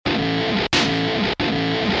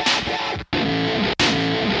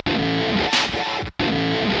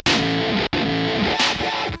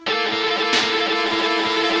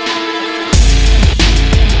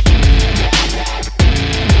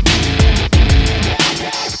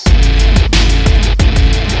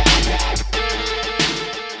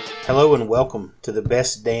Hello and welcome to the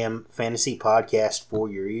best damn fantasy podcast for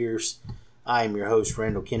your ears. I am your host,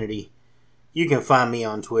 Randall Kennedy. You can find me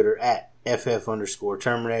on Twitter at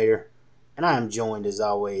FF_Terminator. And I am joined, as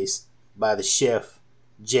always, by the chef,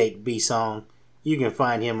 Jake Bisong. You can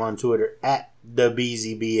find him on Twitter at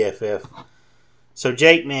TheBZBFF. So,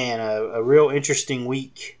 Jake, man, a real interesting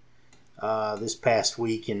week this past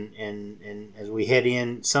week. And as we head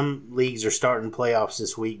in, some leagues are starting playoffs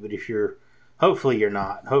this week, but hopefully you're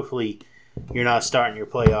not. Hopefully you're not starting your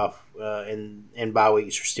playoff and bye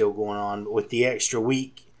weeks are still going on with the extra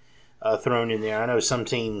week thrown in there. I know some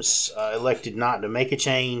teams elected not to make a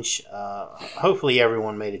change. Hopefully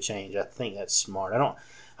everyone made a change. I think that's smart.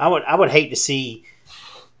 I would hate to see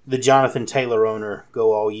the Jonathan Taylor owner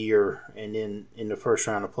go all year and then in the first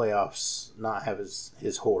round of playoffs not have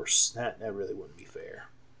his horse. That really wouldn't be fair.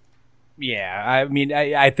 Yeah, I mean,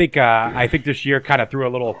 I think this year kind of threw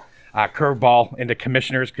a little curveball into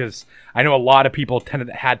commissioners because I know a lot of people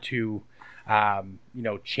had to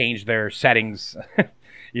change their settings.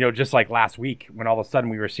 Just like last week when all of a sudden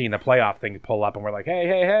we were seeing the playoff thing pull up and we're like,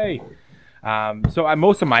 hey. So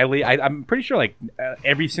most of my league, I'm pretty sure like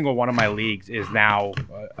every single one of my leagues is now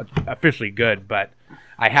officially good, but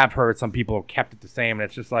I have heard some people kept it the same, and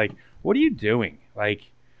it's just like, what are you doing? Like,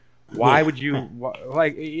 why would you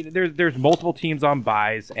like? There's multiple teams on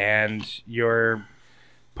buys, and you're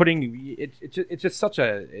putting it's just such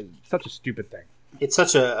a stupid thing. It's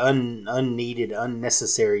such a unneeded,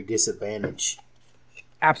 unnecessary disadvantage.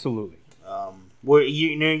 Absolutely. Where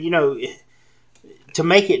to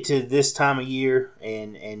make it to this time of year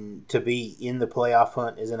and to be in the playoff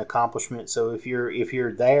hunt is an accomplishment. So if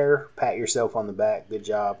you're there, pat yourself on the back. Good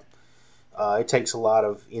job. It takes a lot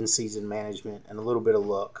of in-season management and a little bit of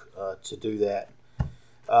luck to do that.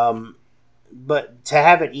 But to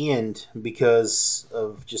have it end because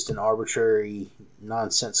of just an arbitrary,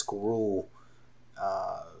 nonsensical rule,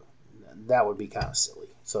 that would be kind of silly.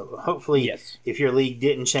 So hopefully, yes. If your league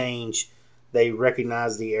didn't change, they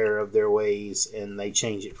recognize the error of their ways and they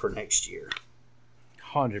change it for next year.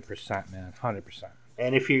 100%, man. 100%.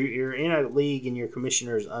 And if you're in a league and your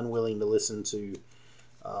commissioner is unwilling to listen to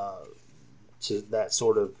that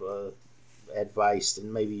sort of advice,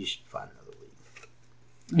 then maybe you should find another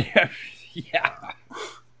league. Yeah.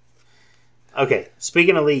 Okay,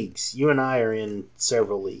 speaking of leagues, you and I are in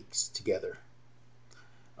several leagues together.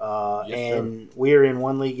 Yes, and we are in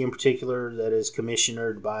one league in particular that is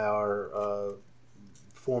commissionered by our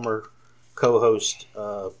former co-host,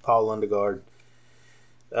 Paul Lundegaard.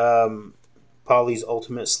 Paulie's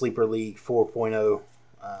Ultimate Sleeper League 4.0.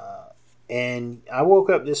 And I woke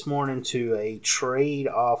up this morning to a trade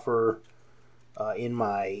offer in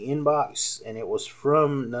my inbox, and it was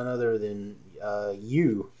from none other than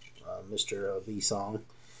you, Mr. V-Song.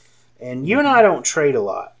 And you and I don't trade a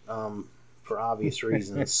lot. For obvious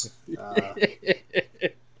reasons.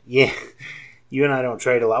 Yeah, you and I don't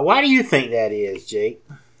trade a lot. Why do you think that is, Jake?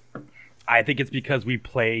 I think it's because we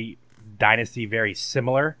play Dynasty very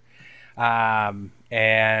similar. And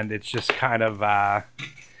it's just kind of,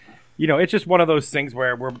 it's just one of those things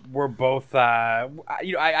where we're both,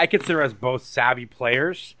 I consider us both savvy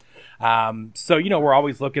players. So, we're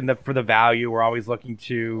always looking for the value. We're always looking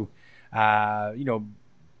to,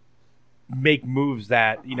 make moves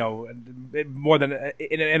that more than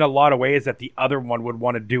in a lot of ways that the other one would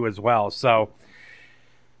want to do as well. So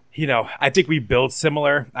I think we build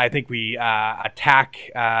similar. I think we attack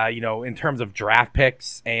in terms of draft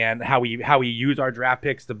picks and how we use our draft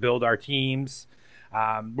picks to build our teams.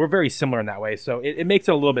 We're very similar in that way, so it makes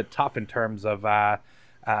it a little bit tough in terms of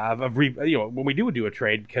when we do a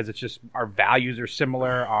trade, because it's just our values are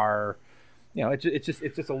similar. It's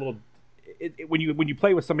just a little. When you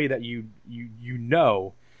play with somebody that you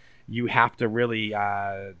have to really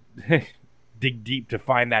dig deep to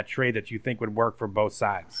find that trade that you think would work for both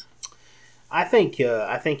sides. I think you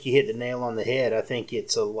hit the nail on the head. I think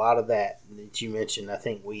it's a lot of that you mentioned. I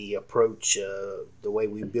think we approach the way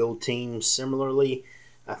we build teams similarly.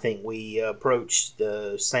 I think we approach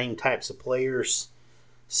the same types of players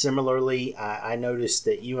similarly. I noticed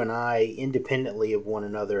that you and I, independently of one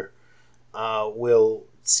another, will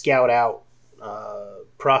scout out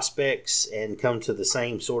prospects and come to the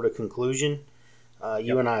same sort of conclusion.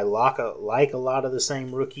 You and I like a lot of the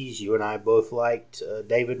same rookies. You and I both liked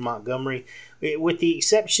David Montgomery. With the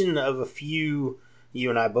exception of a few,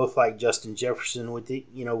 you and I both like Justin Jefferson. With the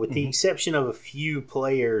exception of a few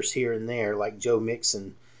players here and there, like Joe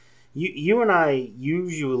Mixon, you and I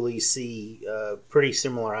usually see pretty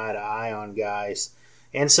similar eye to eye on guys.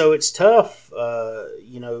 And so it's tough,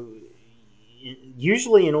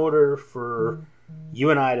 usually in order for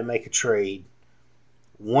you and I to make a trade,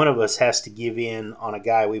 one of us has to give in on a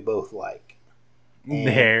guy we both like. And,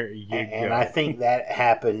 there you go. And I think that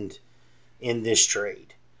happened in this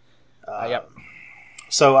trade. Yep.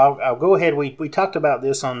 So I'll go ahead. We talked about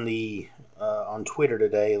this on the on Twitter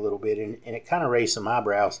today a little bit, and it kind of raised some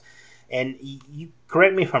eyebrows. And you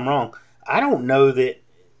correct me if I'm wrong. I don't know that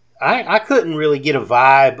I couldn't really get a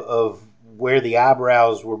vibe of where the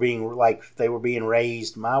eyebrows were being, like, they were being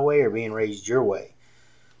raised my way or being raised your way.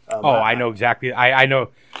 I know exactly. I know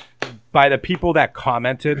by the people that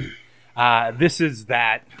commented. This is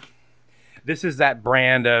that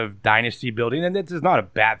brand of dynasty building, and this is not a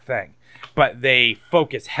bad thing. But they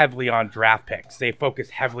focus heavily on draft picks. They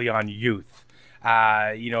focus heavily on youth.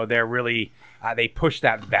 They're really they push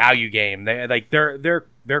that value game.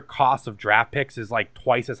 Their cost of draft picks is like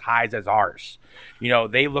twice as high as ours.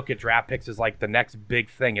 They look at draft picks as like the next big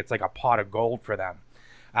thing. It's like a pot of gold for them.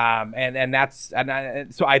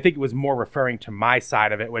 So I think it was more referring to my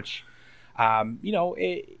side of it, which,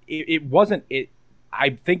 it wasn't it.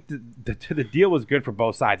 I think the deal was good for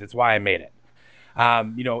both sides. That's why I made it.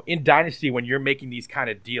 In Dynasty, when you're making these kind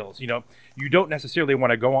of deals, you don't necessarily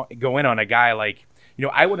want to go in on a guy like,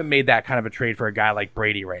 I would have made that kind of a trade for a guy like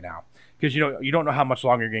Brady right now, because, you don't know how much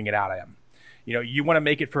longer you're going to get out of him. You want to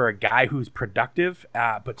make it for a guy who's productive,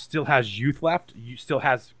 but still has youth left. You still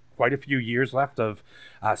has quite a few years left of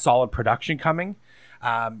solid production coming.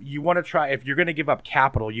 You want to try, if you're going to give up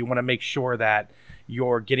capital, you want to make sure that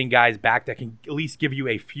you're getting guys back that can at least give you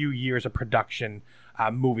a few years of production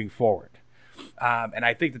moving forward. And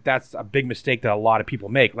I think that's a big mistake that a lot of people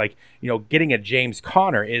make. Like, getting a James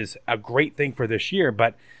Conner is a great thing for this year,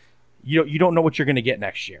 but you don't know what you're going to get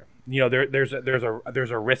next year. There's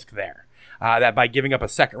a risk there. That by giving up a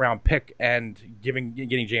second round pick and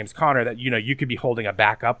getting James Conner, that you could be holding a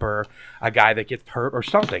backup or a guy that gets hurt or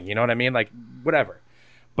something. You know what I mean? Like, whatever.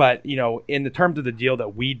 But in the terms of the deal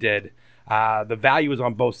that we did, the value is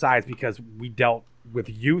on both sides because we dealt with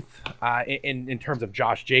youth in terms of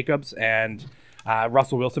Josh Jacobs and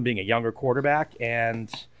Russell Wilson being a younger quarterback, and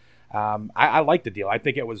I like the deal. I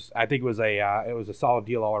think it was a solid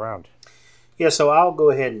deal all around. Yeah, so I'll go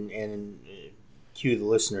ahead and cue the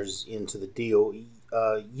listeners into the deal.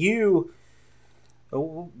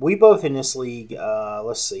 We both in this league,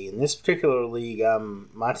 let's see, in this particular league,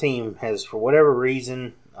 my team has, for whatever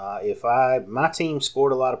reason, if my team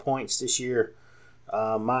scored a lot of points this year,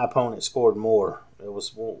 my opponent scored more. It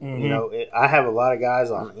was, I have a lot of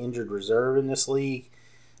guys on injured reserve in this league,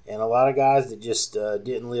 and a lot of guys that just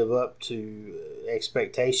didn't live up to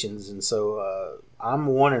expectations, and so I'm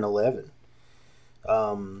 1-11.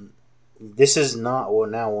 This is not,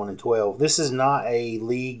 now 1-12. This is not a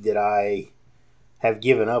league that I have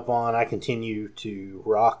given up on. I continue to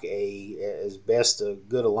rock as best a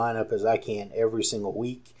good a lineup as I can every single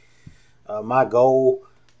week. My goal,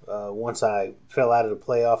 once I fell out of the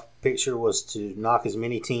playoff picture, was to knock as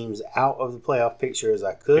many teams out of the playoff picture as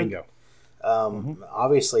I could. Bingo.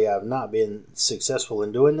 Obviously, I've not been successful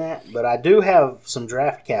in doing that, but I do have some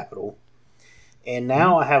draft capital. And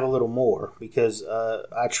now I have a little more because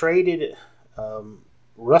I traded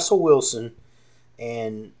Russell Wilson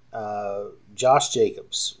and Josh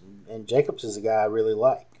Jacobs. And Jacobs is a guy I really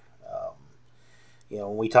like.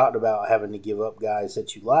 When we talked about having to give up guys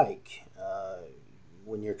that you like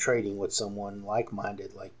when you're trading with someone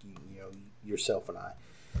like-minded like yourself and I.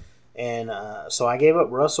 And so I gave up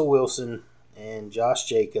Russell Wilson and Josh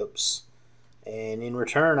Jacobs. And in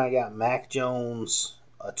return, I got Mac Jones,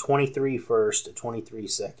 a 23 first, a 23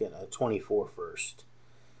 second, a 24 first.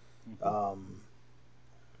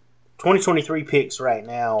 2023 picks right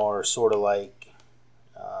now are sort of like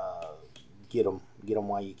get them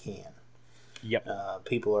while you can. Yep.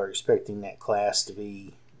 People are expecting that class to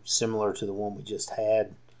be similar to the one we just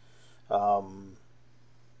had, and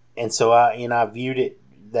so I viewed it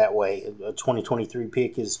that way. A 2023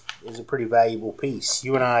 pick is a pretty valuable piece.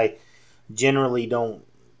 You and I generally don't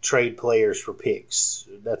trade players for picks.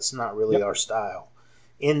 That's not really our style.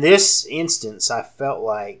 In this instance, I felt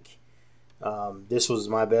like this was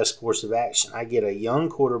my best course of action. I get a young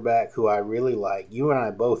quarterback who I really like. You and I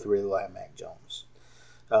both really like Mac Jones.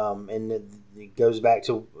 And it goes back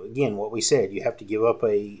to, again, what we said. You have to give up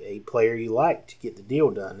a player you like to get the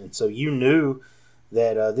deal done. And so you knew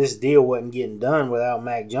that this deal wasn't getting done without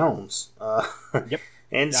Mac Jones. Yep.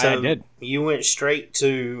 And so you went straight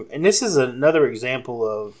to, and this is another example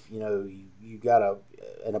of, you got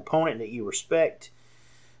an opponent that you respect.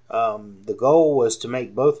 The goal was to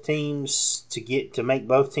make both teams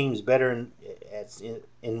better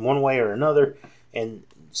in one way or another. And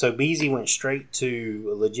so Beasley went straight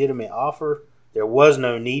to a legitimate offer There was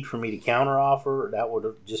no need for me to counteroffer. That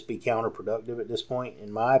would just be counterproductive at this point,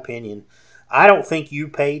 in my opinion. I don't think you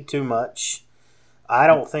paid too much. I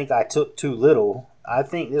don't think I took too little. I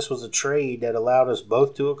think this was a trade that allowed us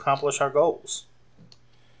both to accomplish our goals.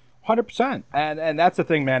 100%. And that's the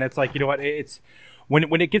thing, man. It's like, you know what? It's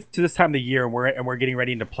when it gets to this time of the year and we're getting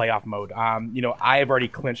ready into playoff mode. You know, I have already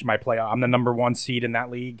clinched my playoff. I'm the number 1 seed in that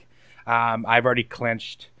league. I've already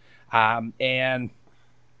clinched, and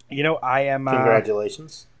you know, I am.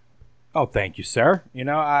 Congratulations. Oh, thank you, sir. You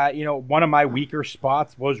know, one of my weaker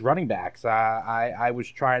spots was running backs. I was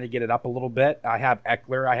trying to get it up a little bit. I have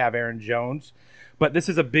Eckler, I have Aaron Jones, but this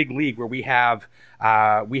is a big league where we have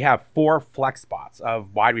 4 flex spots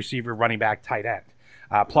of wide receiver, running back, tight end,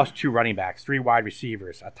 plus 2 running backs, 3 wide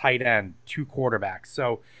receivers, a tight end, 2 quarterbacks.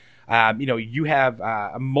 So, you know, you have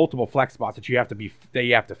multiple flex spots that you have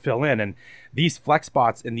to fill in, and these flex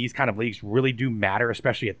spots in these kind of leagues really do matter,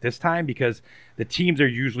 especially at this time, because the teams are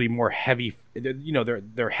usually more heavy. You know,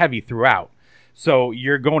 they're heavy throughout, so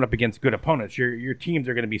you're going up against good opponents. Your teams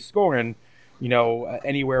are going to be scoring, you know,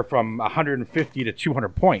 anywhere from 150 to 200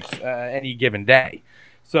 points any given day.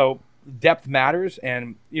 So depth matters,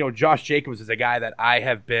 and you know, Josh Jacobs is a guy that I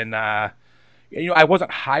have been, you know, I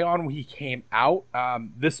wasn't high on when he came out.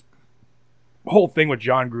 This whole thing with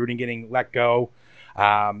John Gruden getting let go,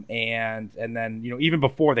 and then, you know, even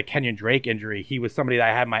before the Kenyon Drake injury, he was somebody that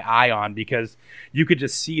I had my eye on, because you could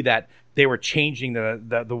just see that they were changing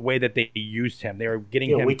the way that they used him. They were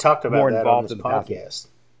getting him we talked about more that involved on this in the podcast.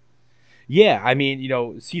 Yeah, I mean, you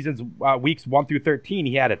know, seasons weeks 1 through 13,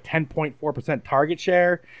 he had a 10.4% target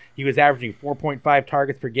share. He was averaging 4.5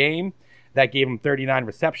 targets per game. That gave him 39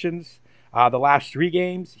 receptions. The last 3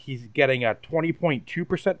 games, he's getting a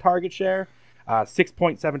 20.2% target share,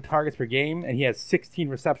 6.7 targets per game, and he has 16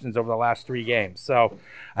 receptions over the last 3 games. So,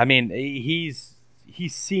 I mean, he's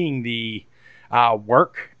seeing the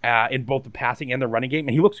work in both the passing and the running game,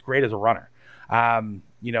 and he looks great as a runner.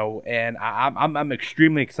 You know, and I'm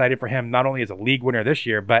extremely excited for him, not only as a league winner this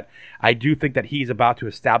year, but I do think that he's about to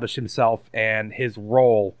establish himself and his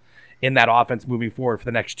role in that offense moving forward for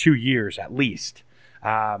the next 2 years at least.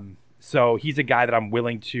 So he's a guy that I'm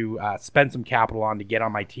willing to spend some capital on to get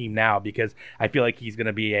on my team now, because I feel like he's going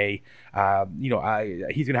to be he's going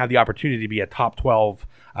to have the opportunity to be a top 12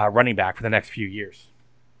 running back for the next few years.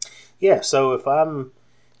 Yeah. So if I'm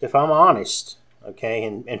honest, okay,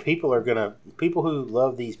 and people who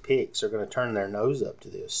love these picks are gonna turn their nose up to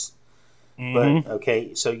this. Mm-hmm. But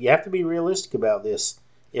okay, so you have to be realistic about this.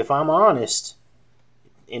 If I'm honest,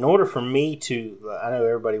 in order for me to, I know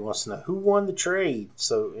everybody wants to know who won the trade.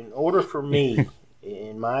 So in order for me,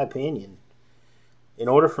 in my opinion, in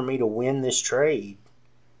order for me to win this trade,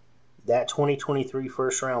 that 2023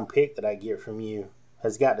 first round pick that I get from you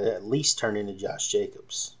has got to at least turn into Josh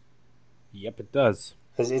Jacobs. Yep, it does.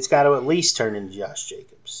 It's got to at least turn into Josh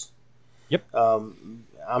Jacobs. Yep.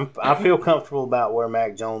 I feel comfortable about where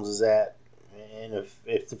Mac Jones is at, and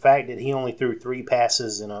if the fact that he only threw 3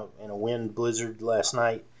 passes in a wind blizzard last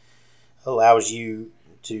night allows you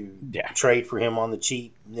to trade for him on the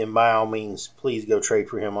cheap, then by all means, please go trade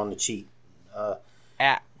for him on the cheap. 100%.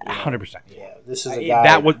 Yeah, this is a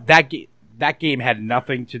guy that game had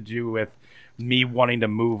nothing to do with me wanting to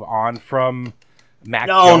move on from Mac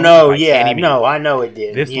Jones. I know it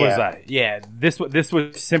did. This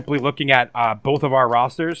was simply looking at both of our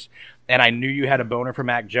rosters, and I knew you had a boner for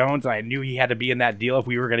Mac Jones, and I knew he had to be in that deal if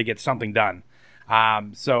we were going to get something done.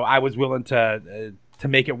 So I was willing to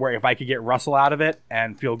make it work if I could get Russell out of it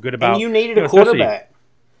and feel good about. And you needed a quarterback.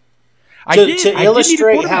 To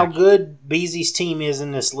illustrate how good Beasley's team is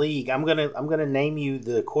in this league, I'm gonna name you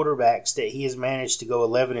the quarterbacks that he has managed to go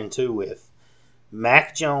 11-2 with: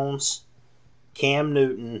 Mac Jones, Cam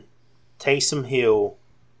Newton, Taysom Hill,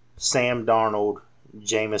 Sam Darnold,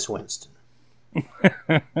 Jameis Winston.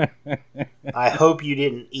 I hope you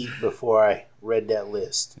didn't eat before I read that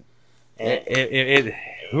list. And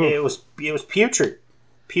it was putrid.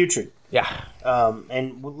 Yeah.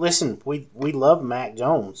 And listen, we love Mac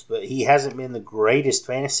Jones, but he hasn't been the greatest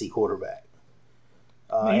fantasy quarterback.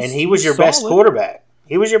 And he was your best quarterback.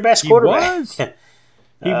 He was your best quarterback.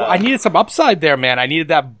 I needed some upside there, man. I needed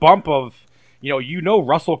that bump of,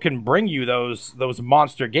 Russell can bring you those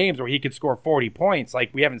monster games where he could score 40 points.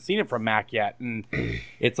 Like, we haven't seen it from Mac yet. And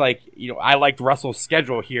it's like, I liked Russell's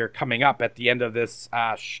schedule here coming up at the end of this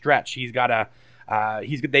stretch. He's got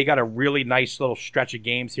they got a really nice little stretch of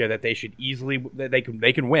games here that they should they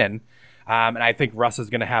can win. And I think Russ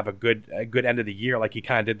is going to have a good end of the year, like he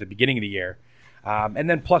kind of did at the beginning of the year. And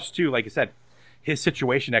then plus two, like I said, his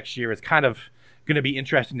situation next year is kind of going to be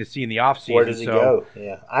interesting to see in the offseason. Where does he go?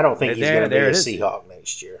 Yeah, I don't think he's going to be a Seahawk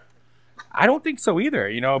next year. I don't think so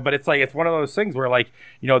either, but it's like, it's one of those things where, like,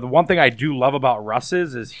 the one thing I do love about Russ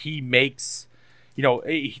is he makes,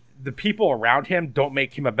 the people around him don't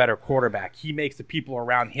make him a better quarterback. He makes the people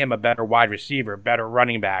around him a better wide receiver, better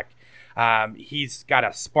running back. He's got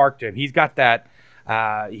a spark to him. He's got that,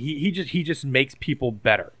 he just makes people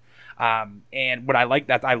better. And what I like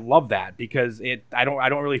that, I love that, because I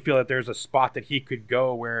don't really feel that there's a spot that he could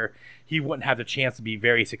go where he wouldn't have the chance to be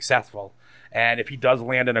very successful. And if he does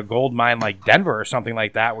land in a gold mine like Denver or something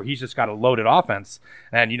like that, where he's just got a loaded offense,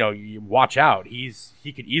 and you watch out, he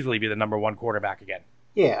could easily be the number one quarterback again.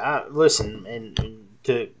 Yeah, listen, and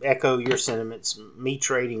to echo your sentiments, me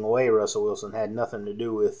trading away Russell Wilson had nothing to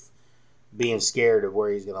do with being scared of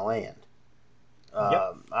where he's going to land.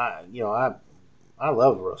 I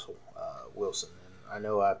love Russell Wilson, and I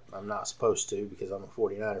know I'm not supposed to because I'm a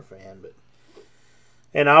 49er fan,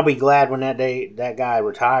 and I'll be glad when that guy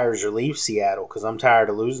retires or leaves Seattle, because I'm tired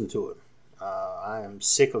of losing to him. I am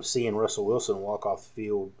sick of seeing Russell Wilson walk off the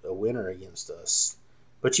field a winner against us.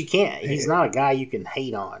 But you can't. He's not a guy you can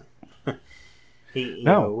hate on.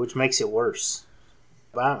 Which makes it worse.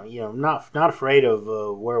 But I'm not afraid of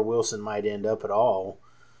where Wilson might end up at all.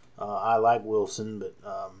 I like Wilson, but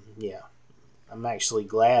I'm actually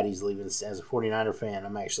glad he's leaving. As a 49er fan,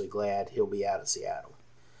 I'm actually glad he'll be out of Seattle.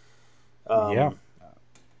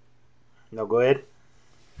 No, go ahead.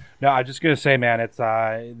 No, I was just gonna say, man, it's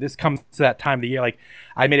this comes to that time of the year. Like,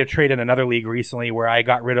 I made a trade in another league recently where I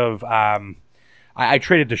got rid of. I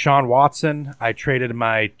traded Deshaun Watson. I traded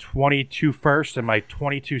my 22 first and my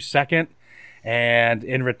 22 second, and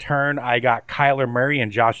in return, I got Kyler Murray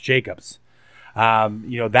and Josh Jacobs.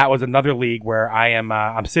 That was another league where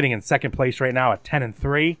I'm sitting in second place right now at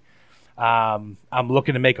 10-3. I'm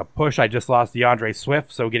looking to make a push. I just lost DeAndre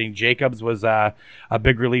Swift, so getting Jacobs was a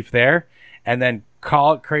big relief there. And then,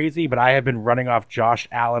 call it crazy, but I have been running off Josh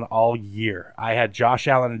Allen all year. I had Josh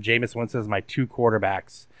Allen and Jameis Winston as my two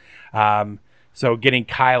quarterbacks. So getting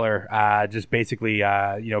Kyler just basically,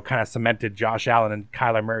 kind of cemented Josh Allen and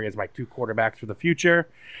Kyler Murray as my two quarterbacks for the future,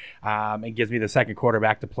 and gives me the second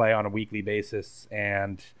quarterback to play on a weekly basis,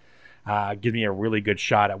 and gives me a really good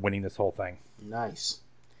shot at winning this whole thing. Nice.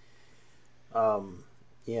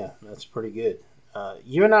 That's pretty good.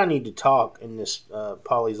 You and I need to talk in this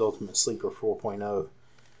Polly's Ultimate Sleeper 4.0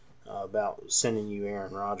 about sending you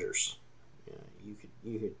Aaron Rodgers. You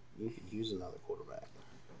could use another quarterback.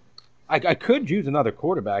 I could use another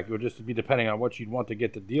quarterback. It would just be depending on what you'd want to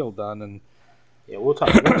get the deal done. And yeah, we'll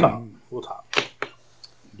talk. We'll talk.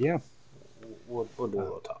 Yeah, we'll do a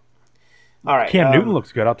little talk. All right. Cam Newton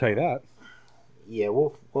looks good. I'll tell you that. Yeah,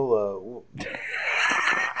 we'll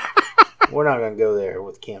we're not going to go there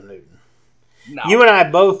with Cam Newton. No. You and I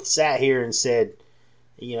both sat here and said,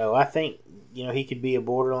 I think, he could be a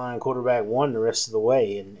borderline quarterback one the rest of the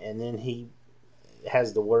way, and then he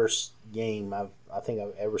has the worst game I think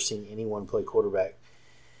I've ever seen anyone play quarterback.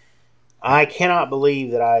 I cannot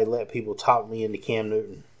believe that I let people talk me into Cam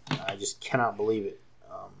Newton. I just cannot believe it.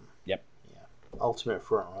 Yep. Yeah. Ultimate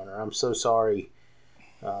front runner. I'm so sorry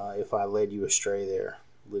if I led you astray there,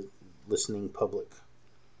 listening public.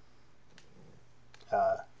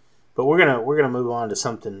 But we're gonna move on to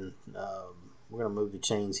something. We're gonna move the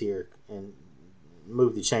chains here, and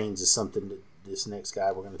move the chains is something that this next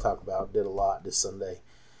guy we're gonna talk about did a lot this Sunday.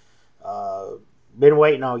 Been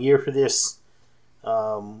waiting all year for this.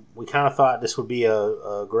 We kind of thought this would be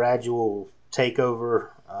a gradual takeover,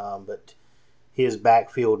 but his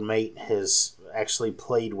backfield mate has actually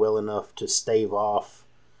played well enough to stave off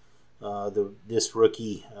this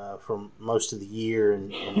rookie from most of the year,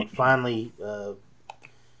 and finally.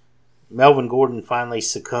 Melvin Gordon finally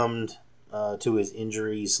succumbed to his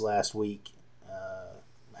injuries last week.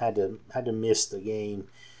 Had to miss the game,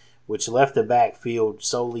 which left the backfield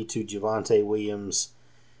solely to Javonte Williams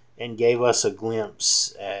and gave us a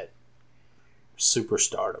glimpse at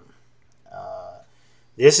superstardom.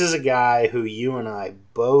 This is a guy who you and I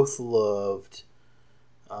both loved.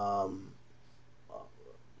 I'll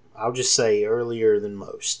just say earlier than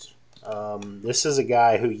most. This is a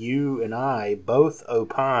guy who you and I both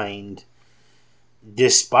opined,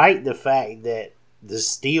 despite the fact that the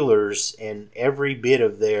Steelers and every bit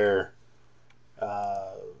of their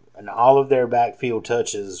and all of their backfield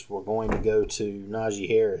touches were going to go to Najee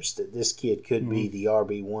Harris, that this kid could be the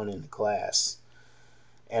RB1 in the class.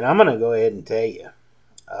 And I'm going to go ahead and tell you,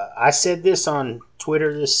 I said this on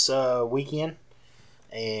Twitter this weekend,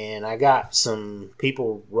 and I got some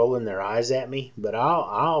people rolling their eyes at me, but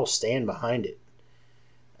I'll stand behind it.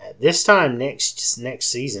 At this time next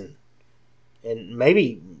season, and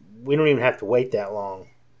maybe we don't even have to wait that long,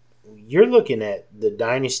 you're looking at the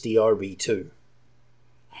Dynasty RB2.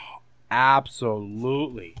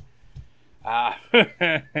 Absolutely. You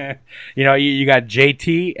got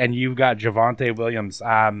JT and you've got Javonte Williams.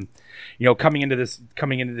 Coming into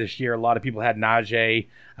this year, a lot of people had Najee,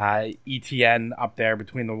 ETN up there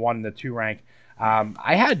between the 1 and the 2 rank.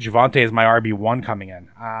 I had Javonte as my RB1 coming in.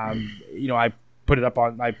 I put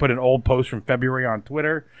an old post from February on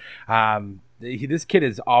Twitter. This kid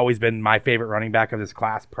has always been my favorite running back of this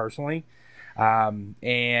class personally.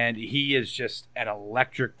 And he is just an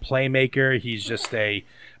electric playmaker. He's just a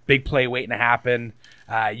big play waiting to happen.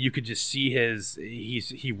 You could just see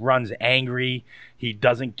he runs angry. He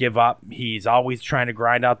doesn't give up. He's always trying to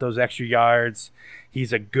grind out those extra yards.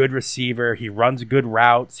 He's a good receiver. He runs good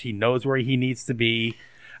routes. He knows where he needs to be.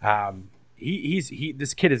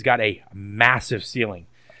 This kid has got a massive ceiling.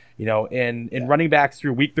 In running backs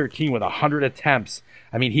through week 13 with 100 attempts,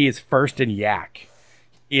 I mean, he is first in yak.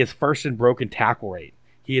 He is first in broken tackle rate.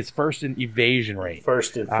 He is first in evasion rate.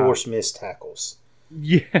 First in forced missed tackles.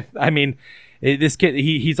 Yeah, I mean, this kid,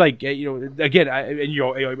 he's like, again,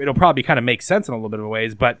 it'll probably kind of make sense in a little bit of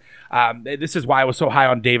ways, but this is why I was so high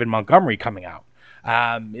on David Montgomery coming out.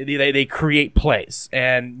 They create plays,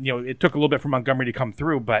 and it took a little bit for Montgomery to come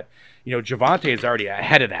through, but Javonte is already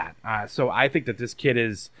ahead of that. So I think that this kid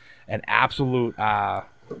is an absolute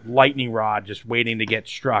lightning rod just waiting to get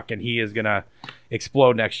struck, and he is gonna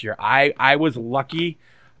explode next year. I was lucky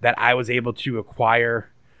that I was able to acquire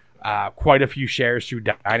quite a few shares through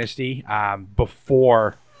Dynasty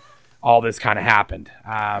before all this kind of happened.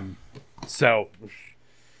 So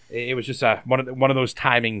it was just one of those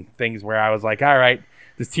timing things where I was like, all right,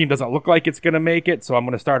 this team doesn't look like it's going to make it, so I'm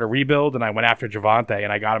going to start a rebuild. And I went after Javonte,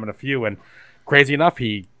 and I got him in a few. And crazy enough,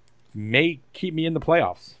 he may keep me in the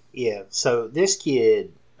playoffs. Yeah, so this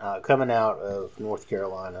kid coming out of North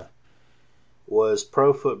Carolina was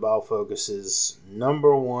Pro Football Focus's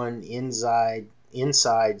 #1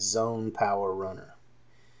 inside zone power runner.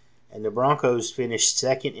 And the Broncos finished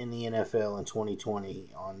second in the NFL in 2020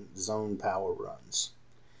 on zone power runs.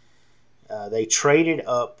 They traded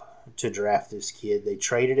up to draft this kid. They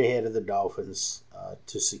traded ahead of the Dolphins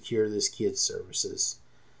to secure this kid's services.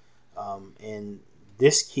 And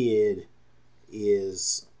this kid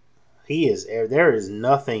there is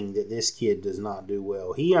nothing that this kid does not do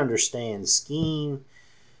well. He understands scheme.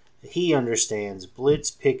 He understands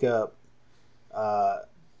blitz pickup.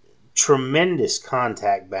 Tremendous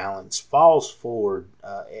contact balance. Falls forward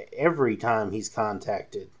every time he's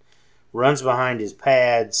contacted. Runs behind his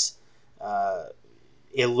pads.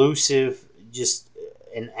 Elusive. Just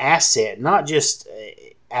an asset. Not just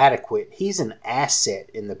adequate. He's an asset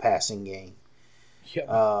in the passing game.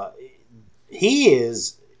 Yep. He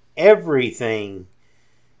is everything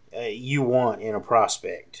you want in a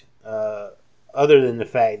prospect, other than the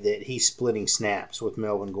fact that he's splitting snaps with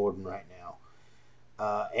Melvin Gordon right now.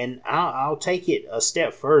 And I'll take it a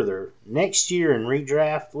step further. Next year in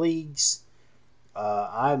redraft leagues,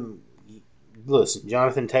 listen,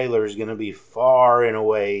 Jonathan Taylor is going to be far and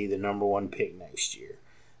away the #1 pick next year.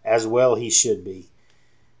 As well he should be.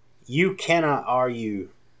 You cannot argue,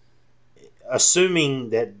 assuming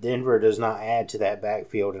that Denver does not add to that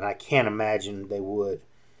backfield, and I can't imagine they would,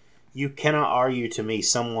 you cannot argue to me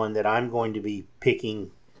someone that I'm going to be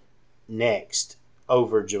picking next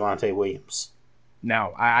over Javonte Williams.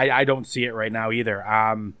 No, I don't see it right now either.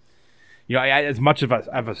 As much of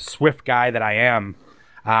a Swift guy that I am,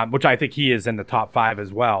 which I think he is in the top 5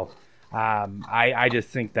 as well, I just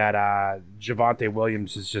think that Javonte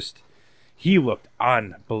Williams is just... He looked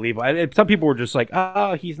unbelievable. And some people were just like,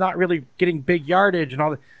 oh, he's not really getting big yardage and all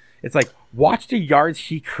that. It's like, watch the yards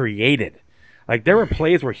he created. Like, there were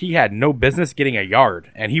plays where he had no business getting a yard,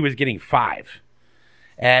 and he was getting 5.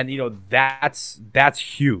 And, that's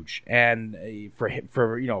huge. And for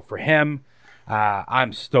him,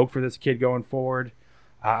 I'm stoked for this kid going forward.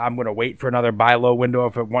 I'm going to wait for another buy low window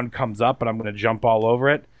if one comes up, and I'm going to jump all over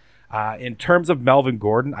it. In terms of Melvin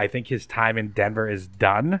Gordon, I think his time in Denver is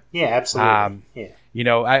done. Yeah, absolutely.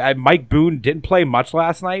 Mike Boone didn't play much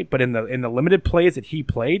last night, but in the limited plays that he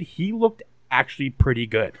played, he looked actually pretty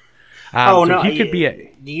good. He could be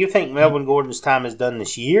a... Do you think Melvin Gordon's time is done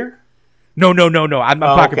this year? No. I'm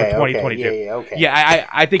talking for 2022. Okay. Okay. Yeah,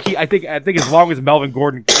 I think as long as Melvin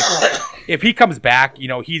Gordon, if he comes back,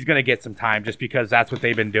 he's going to get some time just because that's what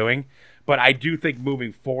they've been doing. But I do think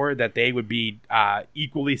moving forward that they would be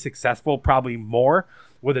equally successful, probably more,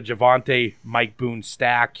 with a Javonte, Mike Boone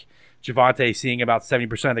stack. Javonte seeing about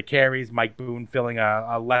 70% of the carries, Mike Boone filling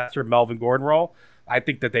a lesser Melvin Gordon role. I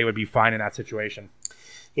think that they would be fine in that situation.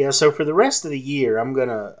 Yeah, so for the rest of the year, I'm going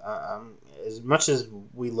to, as much as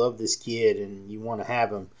we love this kid and you want to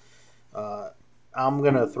have him, I'm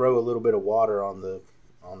going to throw a little bit of water on the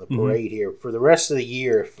on the parade here. For the rest of the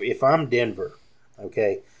year, if I'm Denver,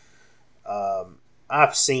 okay,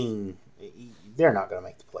 I've seen they're not going to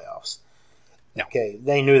make the playoffs. No. Okay,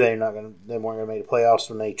 they knew they weren't going to make the playoffs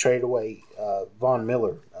when they traded away Von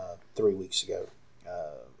Miller 3 weeks ago.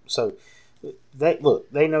 So they know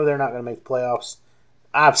they're not going to make the playoffs.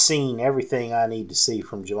 I've seen everything I need to see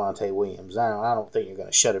from Javonte Williams. I don't think you're going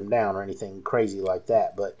to shut him down or anything crazy like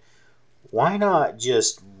that, but why not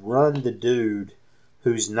just run the dude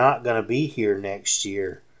who's not going to be here next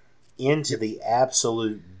year into the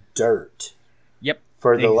absolute dirt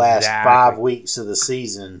for the last 5 weeks of the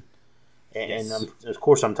season? And of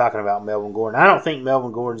course, I'm talking about Melvin Gordon. I don't think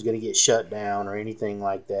Melvin Gordon's going to get shut down or anything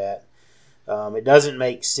like that. It doesn't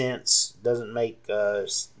make sense. Doesn't make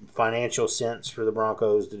financial sense for the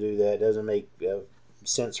Broncos to do that. It doesn't make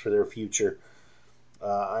sense for their future.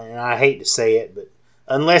 And I hate to say it, but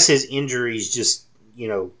unless his injuries just,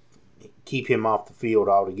 keep him off the field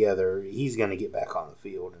altogether, he's going to get back on the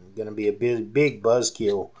field and going to be a big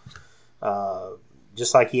buzzkill,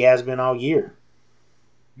 just like he has been all year.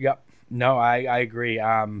 Yep. No, I agree.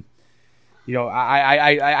 I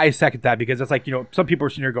second that because it's like, some people are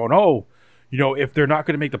sitting here going, oh, if they're not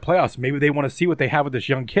going to make the playoffs, maybe they want to see what they have with this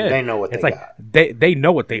young kid. They know what it's they like, got. They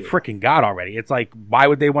know what they freaking got already. It's like, why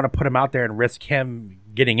would they want to put him out there and risk him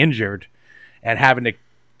getting injured and having to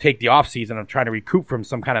take the offseason of trying to recoup from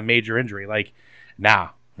some kind of major injury? Like, nah.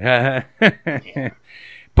 Yeah.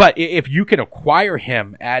 But if you can acquire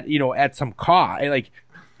him at some cost, like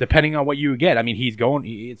depending on what you get, I mean, it's going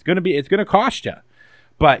to cost you.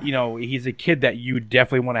 But, he's a kid that you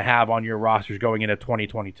definitely want to have on your rosters going into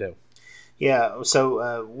 2022. Yeah,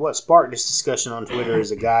 so what sparked this discussion on Twitter is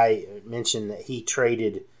a guy mentioned that he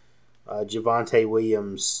traded Javonte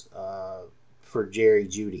Williams for Jerry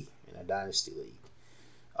Jeudy in a dynasty league.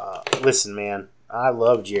 Listen, man, I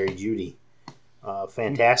love Jerry Jeudy.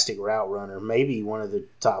 Fantastic route runner, maybe one of the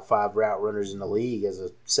top 5 route runners in the league as a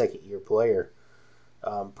second-year player.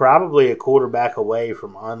 Probably a quarterback away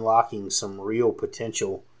from unlocking some real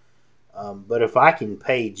potential. But if I can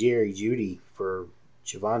pay Jerry Jeudy for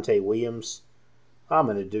Javonte Williams, I'm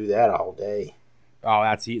going to do that all day. Oh,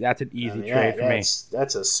 that's an easy trade for me.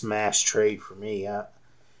 That's a smash trade for me. I'm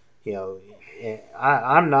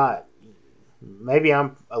not. Maybe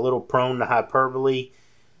I'm a little prone to hyperbole.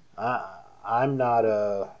 I'm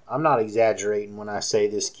not exaggerating when I say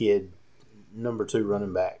this kid, number 2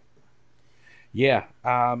 running back. Yeah,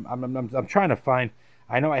 I'm trying to find.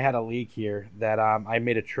 I know I had a league here that I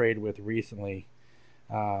made a trade with recently.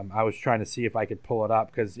 I was trying to see if I could pull it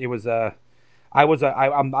up because it was I was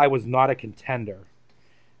not a contender,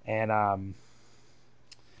 and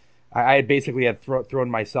I basically had thrown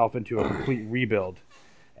myself into a complete rebuild,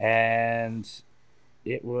 and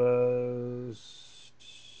it was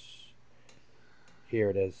here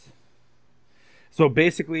it is. So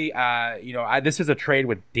basically, this is a trade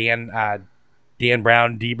with Dan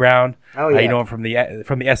Brown, D Brown. Oh yeah, you know him from the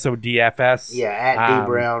SODFS. Yeah, at D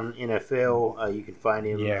Brown NFL. You can find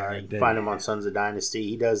him. Yeah, you can find him on Sons of Dynasty.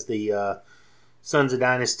 He does the Sons of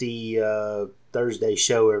Dynasty Thursday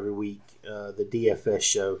show every week. The DFS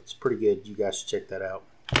show. It's pretty good. You guys should check that out.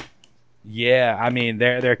 Yeah, I mean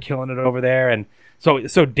they're killing it over there, and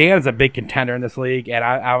so Dan's a big contender in this league,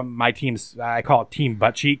 and my team's I call it Team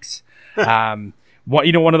Butt Cheeks.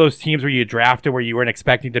 One of those teams where you drafted where you weren't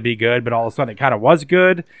expecting to be good, but all of a sudden it kind of was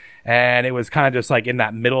good, and it was kind of just like in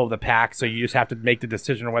that middle of the pack. So you just have to make the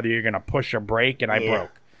decision whether you're going to push or break, and I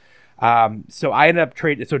broke. So I ended up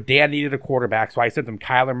trading. So Dan needed a quarterback, so I sent him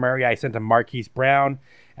Kyler Murray, I sent him Marquise Brown,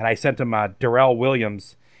 and I sent him Darrell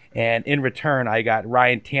Williams. And in return, I got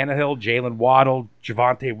Ryan Tannehill, Jalen Waddle,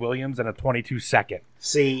 Javonte Williams, and a 22 second.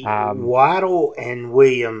 See, Waddle and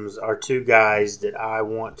Williams are 2 guys that I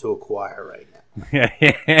want to acquire right now.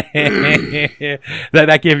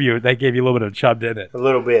 that gave you a little bit of chub, didn't it? A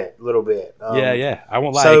little bit. Yeah. I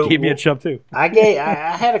won't lie, it gave me a chub too. I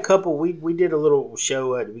had a couple. We did a little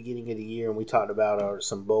show at the beginning of the year, and we talked about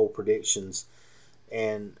some bold predictions.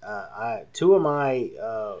 And 2 of my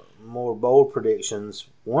more bold predictions.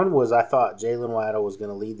 One was I thought Jalen Waddle was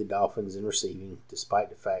going to lead the Dolphins in receiving, despite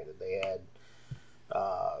the fact that they had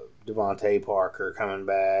Devontae Parker coming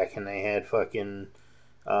back, and they had fucking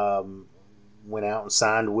went out and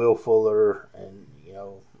signed Will Fuller and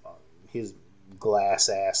his glass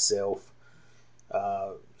ass self.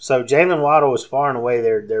 So Jalen Waddle was far and away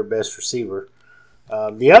their best receiver.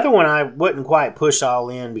 The other one I wouldn't quite push all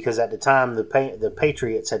in because at the time the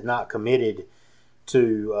Patriots had not committed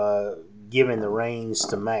to giving the reins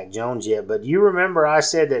to Mac Jones yet. But do you remember I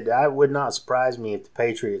said that it would not surprise me if the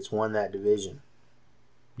Patriots won that division?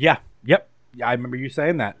 Yeah. Yep. I remember you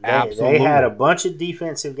saying that. They had a bunch of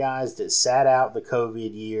defensive guys that sat out the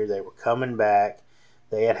COVID year. They were coming back.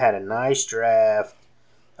 They had a nice draft.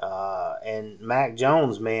 And Mac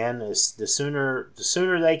Jones, man, is the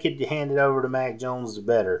sooner they could hand it over to Mac Jones, the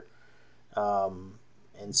better.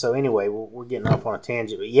 And so anyway, we're getting off on a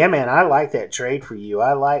tangent. But yeah, man, I like that trade for you.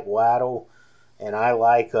 I like Waddle, and I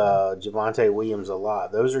like Javonte Williams a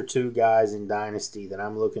lot. Those are two guys in Dynasty that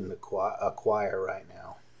I'm looking to acquire right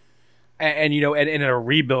now. And in a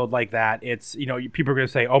rebuild like that, it's, people are going to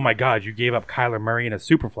say, oh my God, you gave up Kyler Murray in a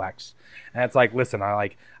super flex. And it's like, listen,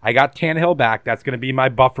 I got Tannehill back. That's going to be my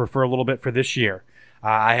buffer for a little bit for this year.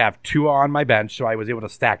 I have Tua on my bench, so I was able to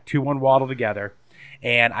stack Tua and Waddle together.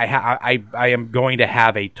 And I am going to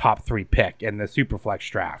have a top 3 pick in the super flex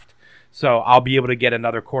draft. So I'll be able to get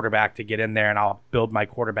another quarterback to get in there, and I'll build my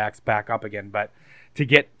quarterbacks back up again. But to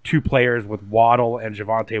get 2 players with Waddle and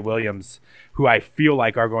Javonte Williams, who I feel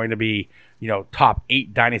like are going to be, top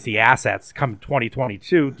 8 dynasty assets come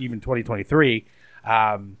 2022, even 2023,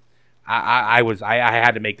 I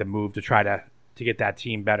had to make the move to try to get that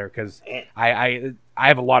team better, because I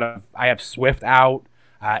have Swift out,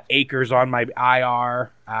 Akers on my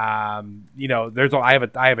IR.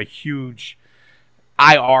 I have a huge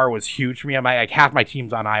IR was huge for me. Half my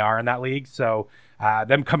team's on IR in that league, so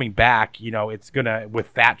them coming back, it's gonna,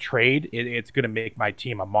 with that trade, it's gonna make my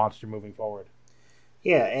team a monster moving forward.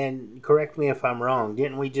 Yeah, and correct me if I'm wrong.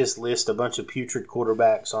 Didn't we just list a bunch of putrid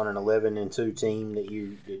quarterbacks on an 11-2 team that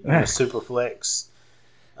you super flex?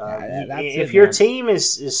 If your team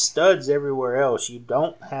is studs everywhere else, you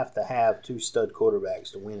don't have to have 2 stud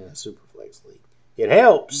quarterbacks to win in a super flex league. It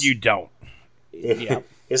helps. You don't. Yeah.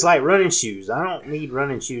 It's like running shoes. I don't need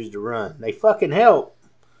running shoes to run. They fucking help.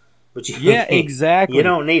 But exactly. You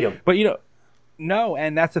don't need them. But no,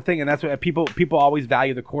 and that's the thing, and that's what people always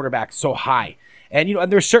value the quarterback so high. And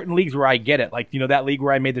and there's certain leagues where I get it, like that league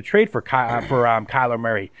where I made the trade for Kyler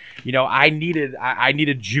Murray. I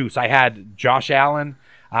needed juice. I had Josh Allen.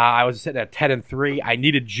 I was sitting at 10-3. I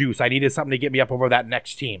needed juice. I needed something to get me up over that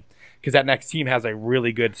next team, because that next team has a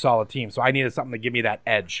really good, solid team. So I needed something to give me that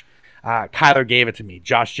edge. Kyler gave it to me.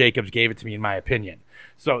 Josh Jacobs gave it to me, in my opinion.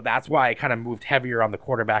 So that's why I kind of moved heavier on the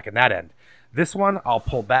quarterback in that end. This one, I'll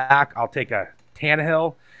pull back. I'll take a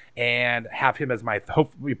Tannehill and have him as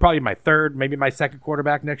probably my third, maybe my second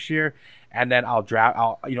quarterback next year, and then I'll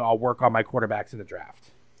work on my quarterbacks in the draft.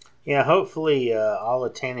 Yeah, hopefully all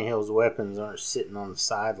of Tannehill's weapons aren't sitting on the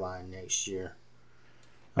sideline next year.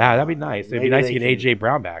 That'd be nice. It'd be nice to get A.J.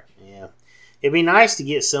 Brown back. Yeah, it'd be nice to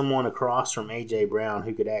get someone across from A.J. Brown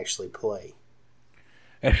who could actually play.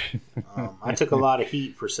 I took a lot of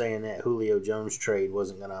heat for saying that Julio Jones trade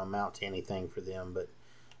wasn't going to amount to anything for them, but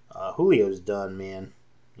Julio's done, man.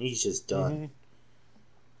 He's just done.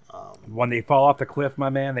 When they fall off the cliff, my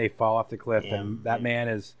man, they fall off the cliff, and that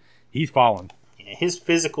man he's fallen. Yeah, his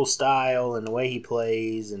physical style and the way he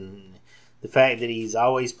plays, and the fact that he's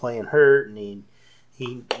always playing hurt, and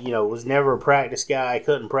he was never a practice guy,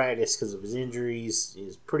 couldn't practice because of his injuries,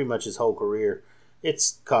 is pretty much his whole career.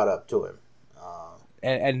 It's caught up to him.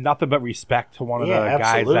 And nothing but respect to one of the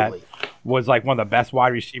guys that was like one of the best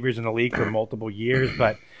wide receivers in the league for multiple years.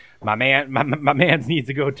 But my man needs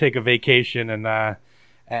to go take a vacation and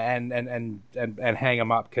hang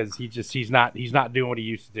him up, because he's not doing what he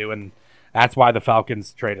used to do, and that's why the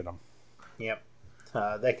Falcons traded him. Yep,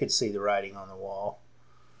 they could see the writing on the wall.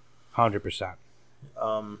 100%.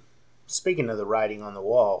 Speaking of the writing on the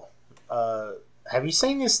wall, have you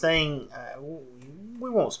seen this thing? We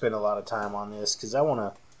won't spend a lot of time on this, because I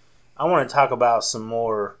want to talk about some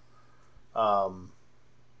more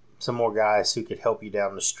guys who could help you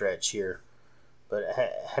down the stretch here. But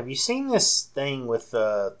have you seen this thing with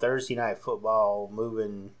Thursday Night Football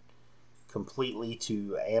moving completely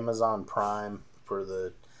to Amazon Prime for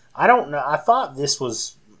the? I don't know. I thought this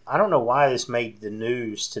was. I don't know why this made the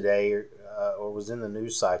news today or was in the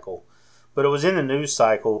news cycle, but it was in the news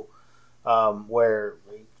cycle where,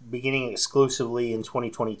 beginning exclusively in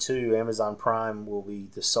 2022, Amazon Prime will be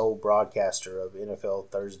the sole broadcaster of NFL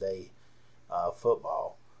Thursday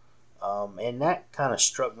football. And that kind of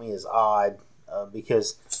struck me as odd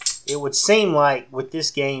because it would seem like, with this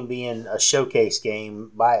game being a showcase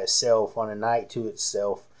game by itself on a night to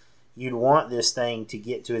itself, you'd want this thing to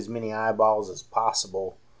get to as many eyeballs as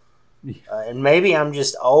possible. And maybe I'm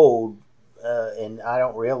just old and I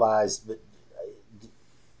don't realize, but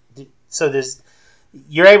so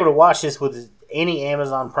you're able to watch this with any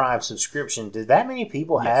Amazon Prime subscription. Did that many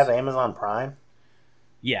people have Amazon Prime?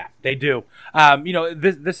 Yeah, they do.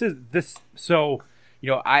 So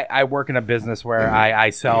I work in a business where I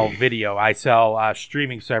sell video, I sell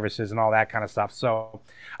streaming services and all that kind of stuff. So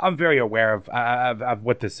I'm very aware of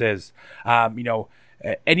what this is.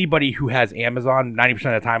 Anybody who has Amazon, 90%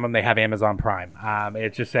 of the time, they have Amazon Prime.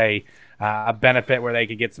 It's just a benefit where they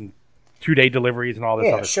could get some 2-day deliveries and all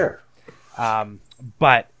this other sure. stuff.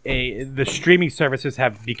 But the streaming services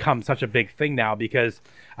have become such a big thing now because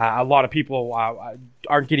a lot of people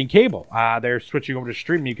aren't getting cable. They're switching over to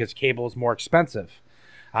streaming because cable is more expensive.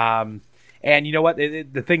 And you know what?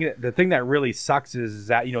 The thing that really sucks is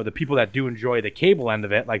that the people that do enjoy the cable end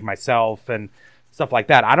of it, like myself and stuff like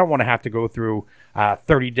that, I don't want to have to go through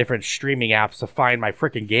 30 different streaming apps to find my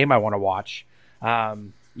freaking game I want to watch. I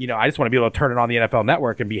just want to be able to turn it on the NFL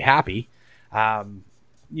Network and be happy.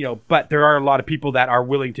 But there are a lot of people that are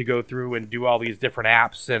willing to go through and do all these different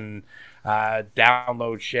apps and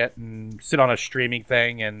download shit and sit on a streaming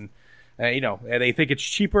thing and they think it's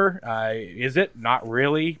cheaper. Is it? Not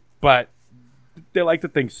really, but they like to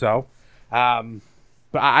think so. But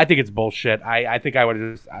I think it's bullshit. I think I would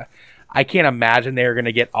just. I can't imagine they're going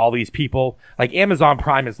to get all these people. Like Amazon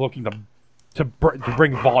Prime is looking to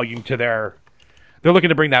bring volume to their. They're looking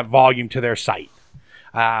to bring that volume to their site.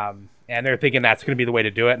 And they're thinking that's going to be the way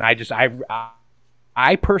to do it. And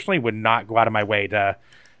I personally would not go out of my way to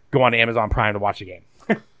go on Amazon Prime to watch a game.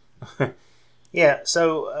 Yeah,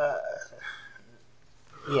 so,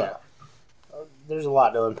 there's a lot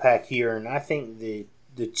to unpack here. And I think the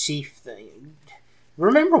chief thing...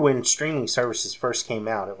 Remember when streaming services first came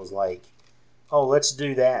out, it was like, oh, let's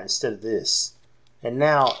do that instead of this. And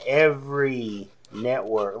now every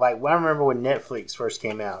network... Like, I remember when Netflix first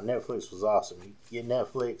came out. Netflix was awesome. You get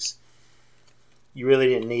Netflix... You really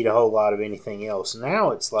didn't need a whole lot of anything else.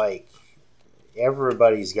 Now it's like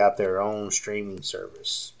everybody's got their own streaming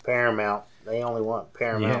service. Paramount, they only want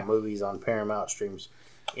Paramount movies on Paramount streams.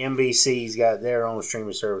 NBC's got their own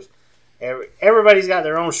streaming service. Everybody's got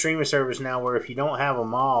their own streaming service now where if you don't have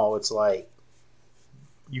them all, it's like...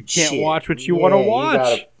 You can't watch what you want to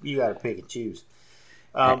watch. You got to pick and choose.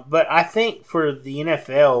 But I think for the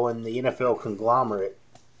NFL and the NFL conglomerate...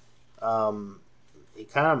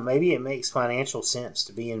 maybe it makes financial sense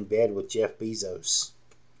to be in bed with Jeff Bezos.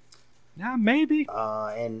 Yeah, maybe.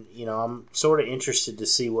 And I'm sort of interested to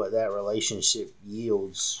see what that relationship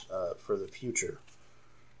yields for the future,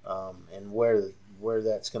 and where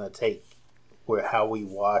that's going to take, how we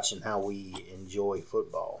watch and how we enjoy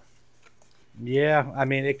football. Yeah, I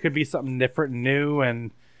mean, it could be something different, and new,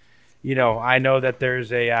 and I know that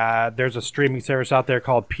there's a streaming service out there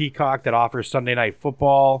called Peacock that offers Sunday Night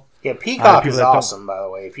Football. Yeah, Peacock is awesome, by the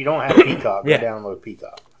way. If you don't have Peacock, go download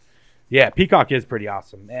Peacock. Yeah, Peacock is pretty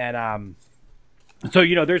awesome. And so,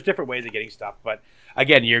 there's different ways of getting stuff. But,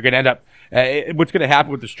 again, you're going to end up what's going to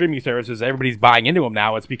happen with the streaming services, everybody's buying into them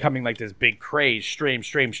now. It's becoming like this big craze, stream.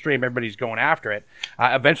 Everybody's going after it.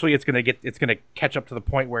 Eventually, it's going to catch up to the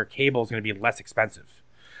point where cable is going to be less expensive.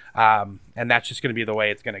 And that's just going to be the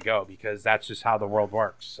way it's going to go because that's just how the world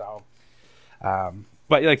works. So,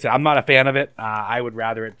 but like I said, I'm not a fan of it. I would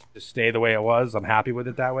rather it just stay the way it was. I'm happy with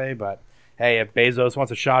it that way. But hey, if Bezos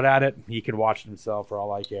wants a shot at it, he can watch it himself for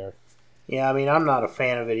all I care. Yeah, I mean, I'm not a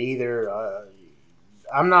fan of it either.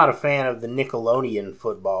 I'm not a fan of the Nickelodeon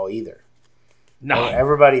football either. No,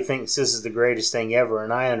 everybody thinks this is the greatest thing ever,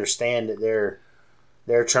 and I understand that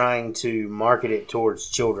they're trying to market it towards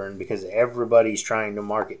children because everybody's trying to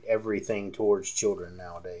market everything towards children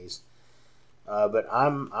nowadays. But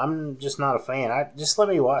I'm just not a fan. Just let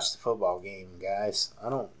me watch the football game, guys. I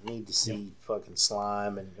don't need to see fucking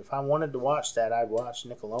slime. And if I wanted to watch that, I'd watch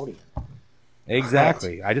Nickelodeon.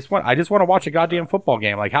 Exactly. I just want to watch a goddamn football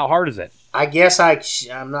game. Like, how hard is it? I guess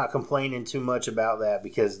I'm not complaining too much about that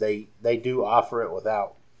because they do offer it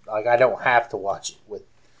without. Like, I don't have to watch it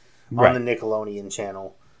on the Nickelodeon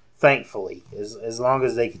channel. Thankfully, as long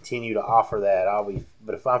as they continue to offer that, I'll be.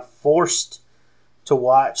 But if I'm forced to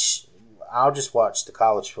watch, I'll just watch the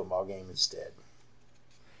college football game instead.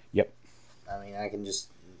 Yep. I mean, I can just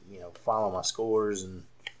follow my scores and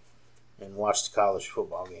watch the college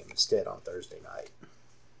football game instead on Thursday night.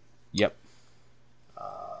 Yep.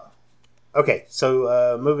 Okay,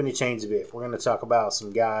 so moving the chains a bit, we're going to talk about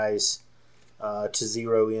some guys to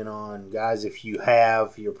zero in on. Guys, if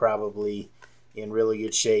you're probably in really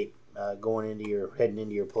good shape heading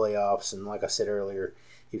into your playoffs. And like I said earlier,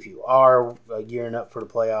 if you are gearing up for the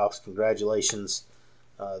playoffs, congratulations.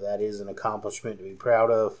 That is an accomplishment to be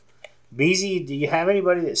proud of. BZ, do you have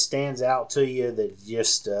anybody that stands out to you that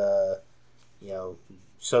just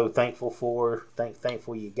so thankful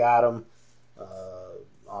thankful you got them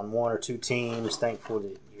on one or two teams, thankful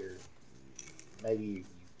that maybe you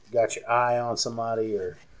got your eye on somebody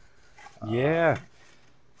or yeah.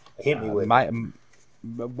 Hit me with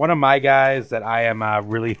one of my guys that I am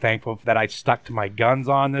really thankful that I stuck to my guns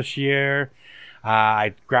on this year.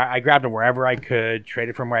 I grabbed him wherever I could,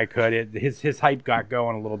 traded from where I could. His hype got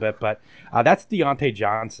going a little bit, but that's Deontay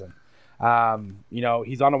Johnson.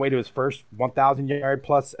 He's on the way to his first 1,000 yard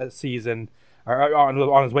plus season, or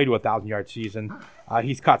on his way to a 1,000 yard season.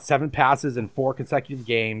 He's caught 7 passes in 4 consecutive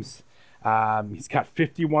games. He's got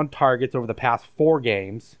 51 targets over the past 4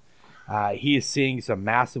 games. He is seeing some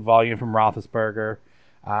massive volume from Roethlisberger.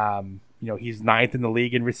 He's 9th in the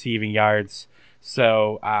league in receiving yards.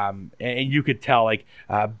 So, and you could tell,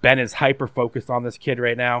 Ben is hyper focused on this kid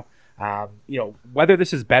right now. Whether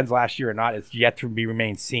this is Ben's last year or not, it's yet to be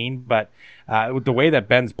remain seen. But with the way that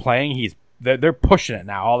Ben's playing, they're pushing it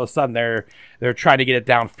now. All of a sudden, they're trying to get it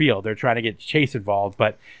downfield. They're trying to get Chase involved.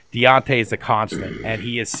 But Deontay is a constant, and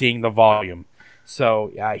he is seeing the volume.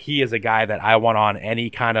 So he is a guy that I want on any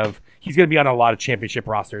kind of. He's going to be on a lot of championship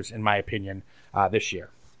rosters, in my opinion, this year.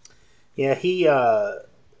 Yeah, he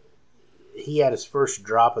had his first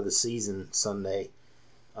drop of the season Sunday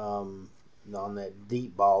on that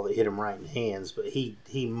deep ball that hit him right in the hands, but he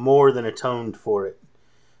more than atoned for it,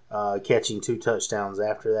 catching 2 touchdowns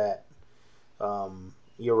after that.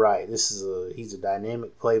 You're right. He's a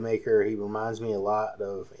dynamic playmaker. He reminds me a lot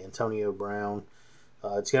of Antonio Brown.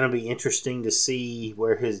 It's going to be interesting to see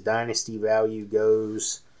where his dynasty value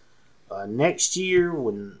goes next year.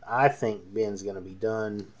 When I think Ben's going to be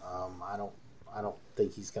done, I don't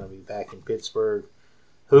think he's going to be back in Pittsburgh.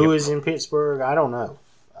 Who is in Pittsburgh? I don't know.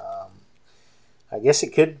 I guess it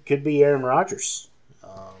could be Aaron Rodgers.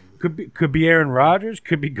 Could be Aaron Rodgers.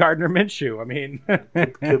 Could be Gardner Minshew. I mean,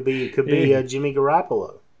 could be Jimmy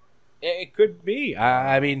Garoppolo. It could be.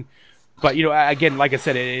 But again, like I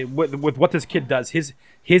said, with what this kid does,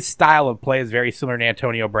 his style of play is very similar to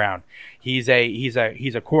Antonio Brown. He's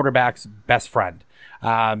a quarterback's best friend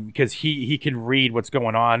because he can read what's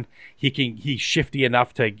going on. He's shifty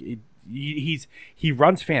enough to. He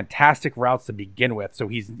runs fantastic routes to begin with, so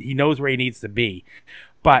he knows where he needs to be.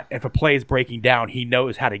 But if a play is breaking down, he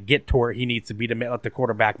knows how to get to where he needs to be to let the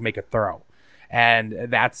quarterback make a throw. And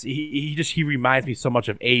that's he reminds me so much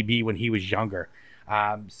of AB when he was younger.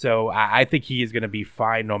 So I think he is going to be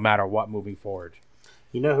fine no matter what moving forward.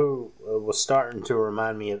 You know who was starting to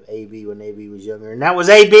remind me of AB when AB was younger, and that was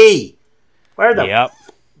AB.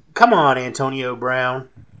 Come on, Antonio Brown.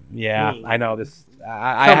 Yeah, I know this.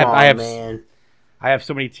 Man. I have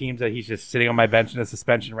so many teams that he's just sitting on my bench in a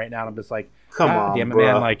suspension right now, and I'm just like, come on, damn it,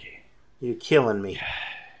 bro. Man, you're killing me.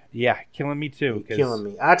 Yeah, killing me too. You're killing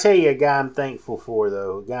me. I tell you, a guy I'm thankful for,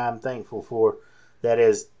 that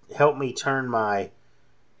has helped me turn my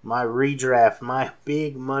redraft, my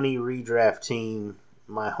big money redraft team,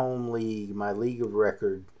 my home league, my league of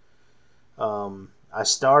record. I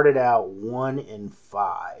started out 1-5.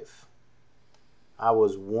 I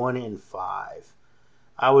was 1-5.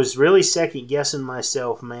 I was really second guessing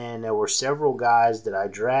myself, man. There were several guys that I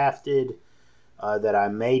drafted, that I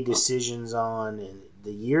made decisions on, and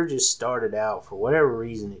the year just started out, for whatever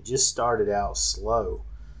reason, it just started out slow.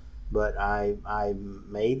 But I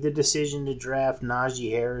made the decision to draft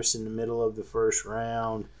Najee Harris in the middle of the first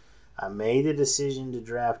round. I made the decision to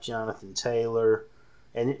draft Jonathan Taylor.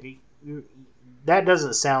 And that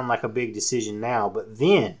doesn't sound like a big decision now, but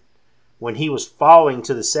then when he was falling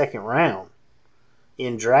to the second round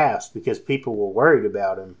in drafts because people were worried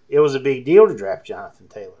about him, it was a big deal to draft Jonathan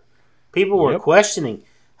Taylor. People were questioning,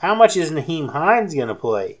 how much is Nyheim Hines going to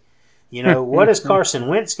play? What is Carson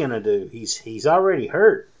Wentz going to do? He's already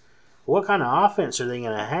hurt. What kind of offense are they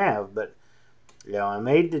going to have? But I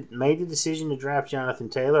made the decision to draft Jonathan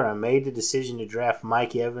Taylor. I made the decision to draft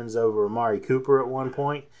Mike Evans over Amari Cooper at one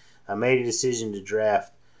point. I made a decision to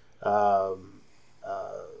draft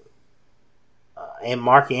and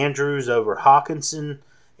Mark Andrews over Hawkinson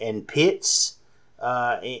and Pitts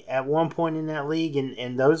at one point in that league.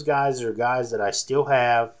 And those guys are guys that I still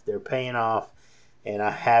have. They're paying off, and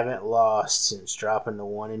I haven't lost since dropping to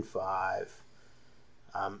 1-5.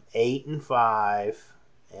 I'm 8-5,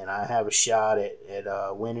 and I have a shot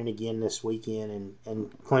at winning again this weekend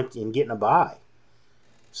and getting a bye.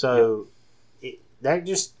 So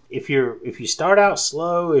if you start out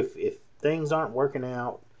slow, if things aren't working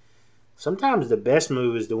out, sometimes the best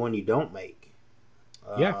move is the one you don't make.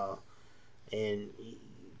 And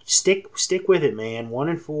stick with it, man.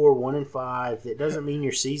 1-4, 1-5. That doesn't mean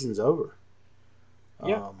your season's over.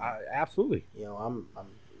 Absolutely. I'm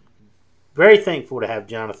very thankful to have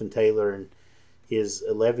Jonathan Taylor and his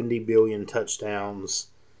 11 billion touchdowns,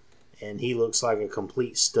 and he looks like a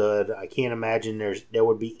complete stud. I can't imagine there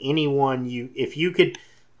would be anyone if you could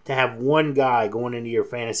to have one guy going into your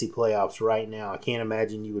fantasy playoffs right now, I can't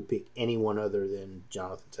imagine you would pick anyone other than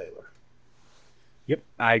Jonathan Taylor. Yep,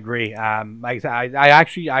 I agree. Like I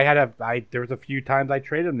said, there was a few times I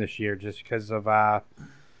traded him this year just because of I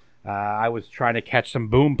was trying to catch some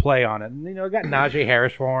boom play on it. And, I got Najee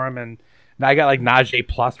Harris for him, and I got like Najee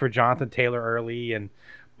plus for Jonathan Taylor early,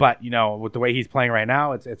 but with the way he's playing right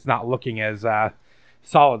now, it's not looking as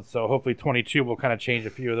solid. So hopefully 22 will kind of change a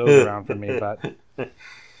few of those around for me. But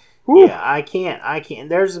yeah, I can't.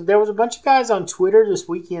 There was a bunch of guys on Twitter this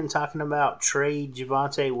weekend talking about trade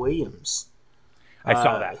Javonte Williams. I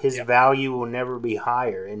saw that. His value will never be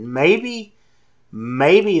higher. And maybe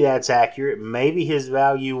that's accurate. Maybe his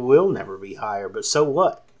value will never be higher. But so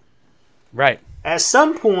what? Right. At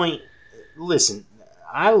some point, listen,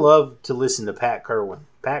 I love to listen to Pat Kerwin.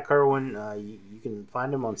 Pat Kerwin, you can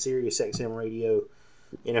find him on Sirius XM Radio,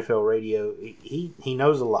 NFL Radio. He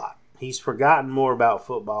knows a lot. He's forgotten more about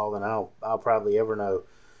football than I'll probably ever know.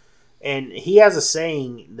 And he has a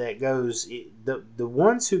saying that goes, the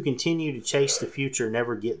ones who continue to chase the future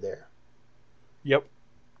never get there. Yep.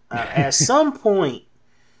 At some point,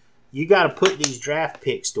 you got to put these draft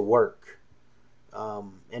picks to work.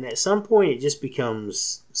 And at some point, it just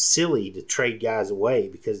becomes silly to trade guys away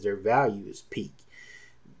because their value is peak.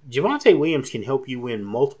 Javonte Williams can help you win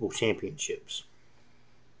multiple championships.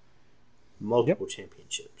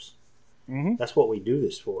 Championships. Mm-hmm. That's what we do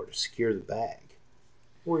this for, to secure the bag.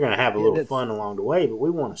 We're going to have a little fun along the way, but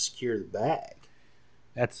we want to secure the bag.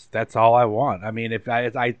 That's all I want. I mean, if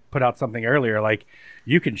I put out something earlier, like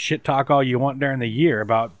you can shit talk all you want during the year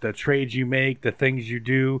about the trades you make, the things you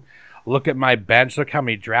do. Look at my bench. Look how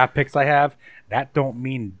many draft picks I have. That don't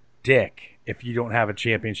mean dick if you don't have a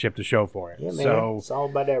championship to show for it. Yeah, man. So it's all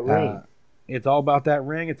about that ring. It's all about that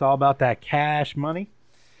ring. It's all about that cash money.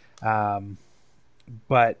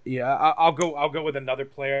 But yeah, I'll go with another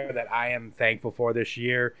player that I am thankful for this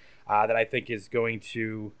year. That I think is going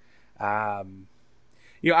to, I'm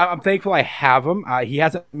thankful I have him. He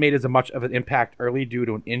hasn't made as much of an impact early due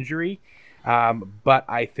to an injury, but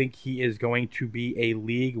I think he is going to be a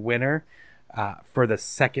league winner for the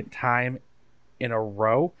second time in a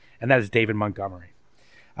row, and that is David Montgomery.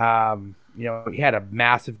 He had a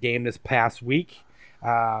massive game this past week.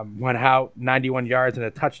 Went out 91 yards and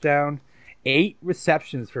a touchdown. 8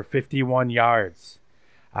 receptions for 51 yards.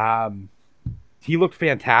 He looked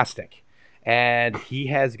fantastic. And he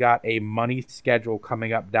has got a money schedule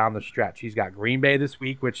coming up down the stretch. He's got Green Bay this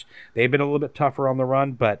week, which they've been a little bit tougher on the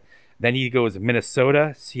run. But then he goes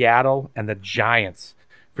Minnesota, Seattle, and the Giants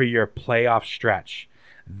for your playoff stretch.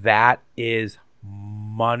 That is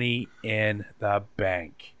money in the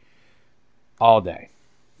bank all day.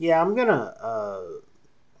 Yeah, I'm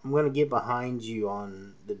gonna get behind you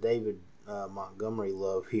on the David Montgomery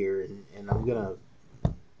love here, and I'm gonna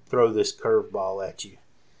throw this curveball at you.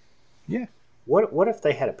 Yeah. What if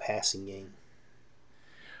they had a passing game?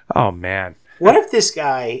 Oh man. What if this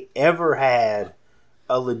guy ever had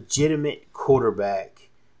a legitimate quarterback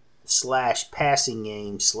 / passing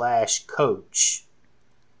game / coach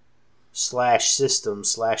 / system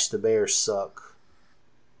 / the Bears suck?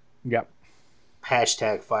 Yep. #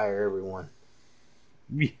 fire everyone.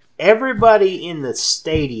 Everybody in the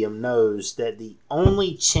stadium knows that the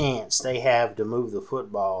only chance they have to move the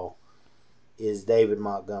football is David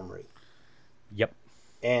Montgomery. Yep.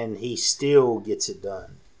 And he still gets it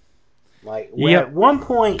done. Like, yep. At one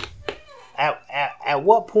point, at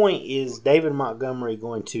what point is David Montgomery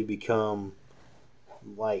going to become,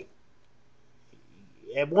 like,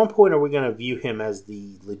 at one point are we going to view him as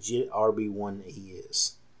the legit RB1 that he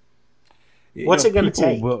is? What's it going to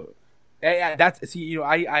take?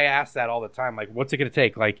 I ask that all the time. Like, what's it going to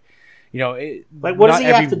take? Like, what does he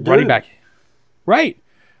have to do? Running back, right?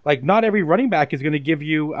 Like, not every running back is going to give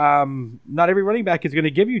you,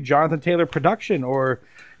 Jonathan Taylor production, or,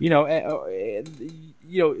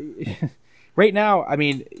 right now. I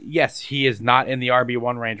mean, yes, he is not in the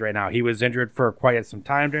RB1 range right now. He was injured for quite some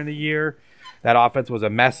time during the year. That offense was a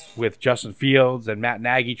mess with Justin Fields and Matt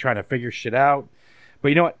Nagy trying to figure shit out. But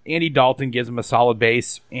you know what? Andy Dalton gives him a solid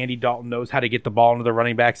base. Andy Dalton knows how to get the ball into the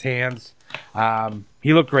running back's hands.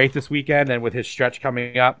 He looked great this weekend, and with his stretch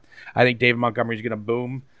coming up, I think David Montgomery is going to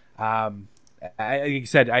boom. Like you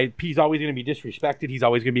said, he's always going to be disrespected. He's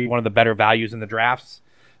always going to be one of the better values in the drafts.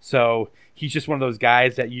 So he's just one of those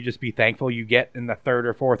guys that you just be thankful you get in the 3rd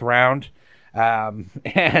or 4th round,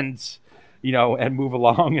 and move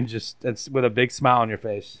along and with a big smile on your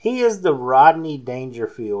face. He is the Rodney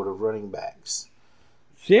Dangerfield of running backs.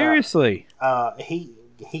 Seriously. He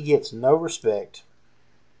gets no respect.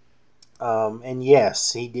 And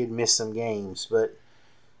yes, he did miss some games, but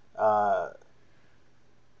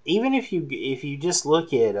even if you just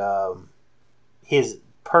look at his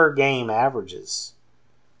per game averages,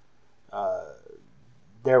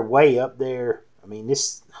 they're way up there. I mean,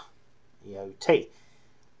 this,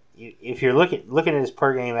 if you're looking at his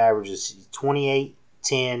per game averages, 28,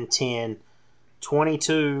 10, 10,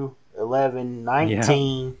 22, 11,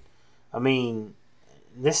 19. Yeah. I mean,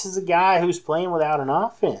 this is a guy who's playing without an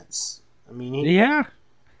offense. I mean,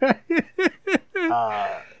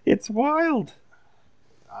 it's wild.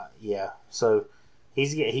 Yeah, so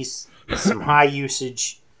he's some high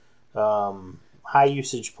usage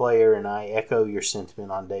player, and I echo your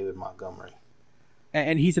sentiment on David Montgomery.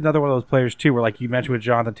 And he's another one of those players too, where like you mentioned with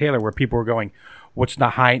Jonathan Taylor, where people were going, "What's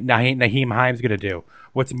Nyheim Hines going to do?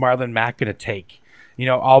 What's Marlon Mack going to take?"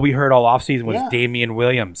 All we heard all offseason was Damian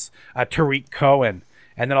Williams, Tariq Cohen,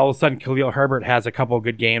 and then all of a sudden Khalil Herbert has a couple of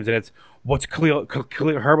good games, and it's what's Khalil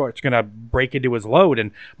Herbert's going to break into his load,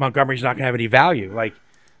 and Montgomery's not going to have any value. Like,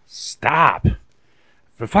 stop.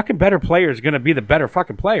 The fucking better player is going to be the better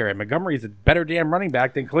fucking player, and Montgomery's a better damn running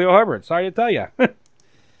back than Khalil Herbert. Sorry to tell you.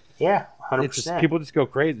 Yeah, 100%. People just go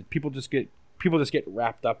crazy. People just get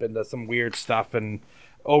wrapped up into some weird stuff and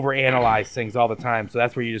overanalyze things all the time. So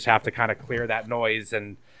that's where you just have to kind of clear that noise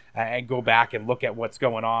and go back and look at what's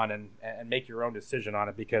going on and make your own decision on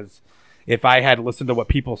it. Because if I had listened to what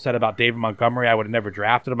people said about David Montgomery, I would have never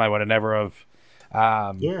drafted him. I would have never have.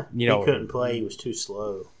 He couldn't play. He was too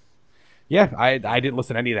slow. Yeah, I didn't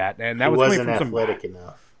listen to any of that, and that wasn't athletic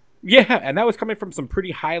enough. Yeah, and that was coming from some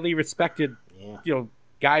pretty highly respected,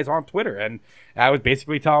 guys on Twitter, and I was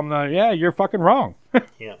basically telling them, you're fucking wrong.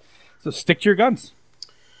 Yeah. So stick to your guns.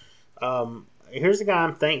 Here's a guy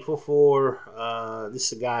I'm thankful for.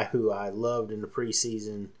 This is a guy who I loved in the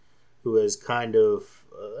preseason, who has kind of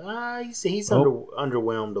he's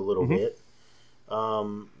underwhelmed a little bit,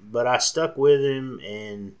 but I stuck with him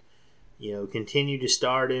and continue to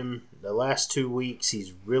start him. The last 2 weeks,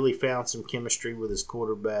 he's really found some chemistry with his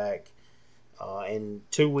quarterback. And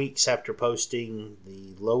 2 weeks after posting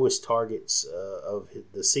the lowest targets of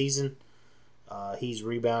the season, he's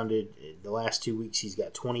rebounded. The last 2 weeks, he's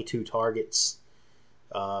got 22 targets.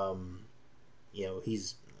 He's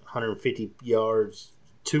 150 yards,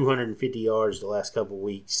 250 yards the last couple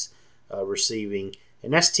weeks receiving.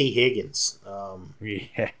 And that's T. Higgins. He's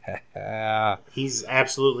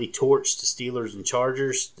absolutely torched the Steelers and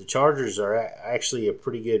Chargers. The Chargers are actually have a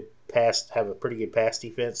pretty good pass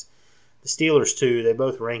defense. The Steelers, too, they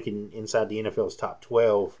both rank inside the NFL's top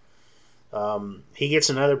 12. He gets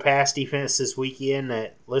another pass defense this weekend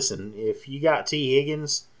listen, if you got T.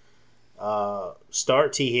 Higgins,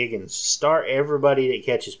 start T. Higgins. Start everybody that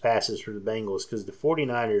catches passes for the Bengals because the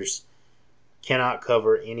 49ers cannot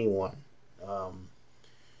cover anyone.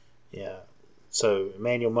 So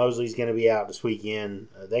Emmanuel Mosley's going to be out this weekend.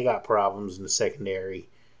 They got problems in the secondary.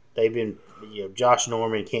 They've been, Josh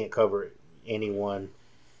Norman can't cover anyone.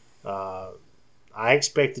 I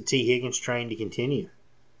expect the T. Higgins train to continue.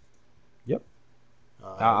 Yep.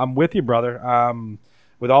 I'm with you, brother.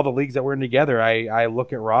 With all the leagues that we're in together, I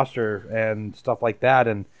look at roster and stuff like that,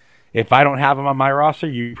 and if I don't have him on my roster,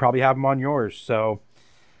 you probably have him on yours. So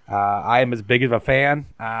I am as big of a fan.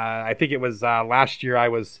 I think it was last year I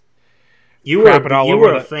was. You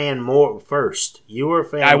were a fan more first. You were a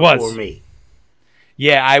fan before me.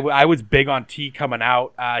 Yeah, I was big on T coming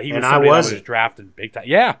out. He was somebody that was drafted big time.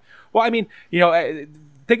 Yeah. Well, I mean,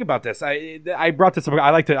 think about this. I brought this up. I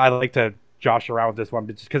like to josh around with this one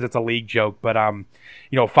just because it's a league joke. But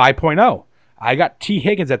 5.0. I got T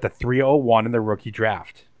Higgins at the 301 in the rookie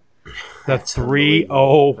draft. The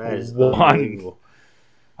 301.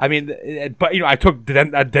 I mean, but I took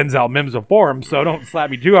Denzel Mims for him, so don't slap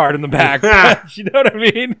me too hard in the back. But, you know what I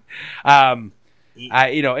mean?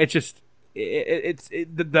 It's just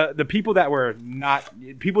the people that were not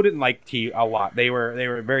people didn't like T a lot. They were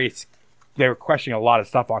questioning a lot of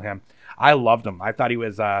stuff on him. I loved him. I thought he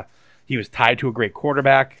was tied to a great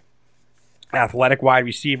quarterback, athletic wide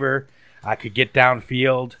receiver, could get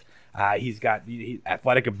downfield. He's got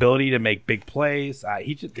athletic ability to make big plays.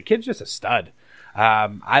 The kid's just a stud.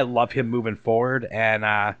 I love him moving forward,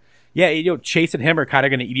 and Chase and him are kind of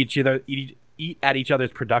going to eat at each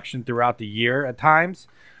other's production throughout the year at times,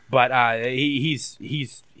 but he's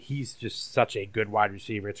just such a good wide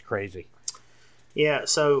receiver. It's crazy. Yeah.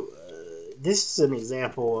 So this is an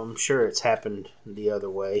example. I'm sure it's happened the other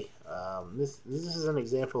way. This is an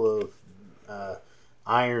example of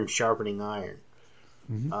iron sharpening iron.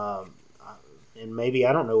 Mm-hmm. And maybe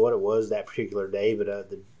I don't know what it was that particular day, but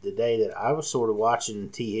the day that I was sort of watching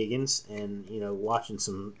T. Higgins and watching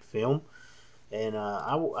some film, and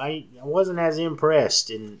I wasn't as impressed,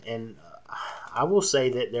 and I will say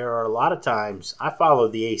that there are a lot of times I follow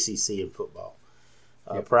the ACC in football,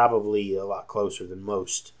 probably a lot closer than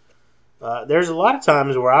most. There's a lot of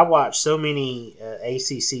times where I watch so many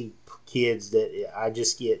ACC kids that I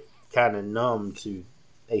just get kind of numb to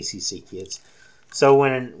ACC kids. So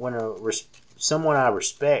when someone I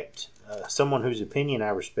respect, someone whose opinion I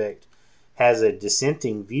respect, has a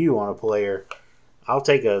dissenting view on a player, I'll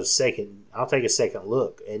take a second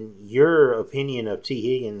look. And your opinion of T.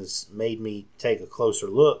 Higgins made me take a closer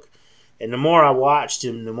look. And the more I watched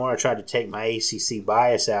him, the more I tried to take my ACC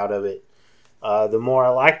bias out of it, the more I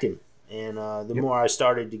liked him. And the more I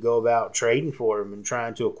started to go about trading for him and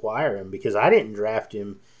trying to acquire him, because I didn't draft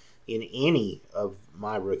him in any of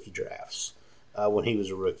my rookie drafts when he was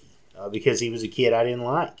a rookie, because he was a kid I didn't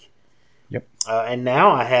like. Yep. And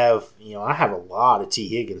now I have a lot of T.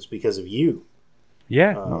 Higgins because of you.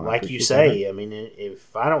 Yeah. Like you say, I mean,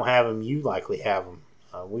 if I don't have him, you likely have him.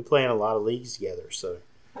 We play in a lot of leagues together, so.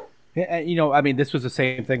 Yeah, I mean, this was the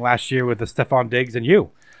same thing last year with the Stephon Diggs and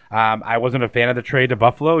you. I wasn't a fan of the trade to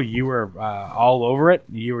Buffalo. You were all over it.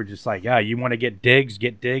 You were just like, yeah, you want to get Diggs.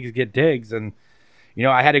 And,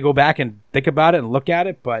 I had to go back and think about it and look at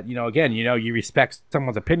it. But, again, you respect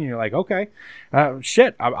someone's opinion. You're like, okay,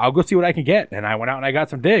 I'll go see what I can get. And I went out and I got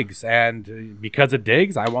some Diggs. And because of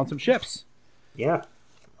Diggs, I want some ships. Yeah,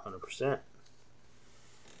 100%.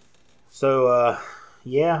 So, I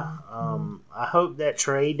hope that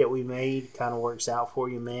trade that we made kind of works out for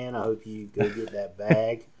you, man. I hope you go get that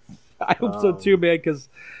bag. I hope so too, man, because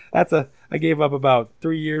I gave up about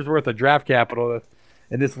 3 years worth of draft capital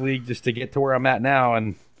in this league just to get to where I'm at now,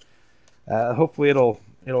 and hopefully it'll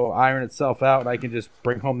iron itself out and I can just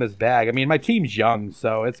bring home this bag. I mean, my team's young,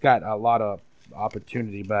 so it's got a lot of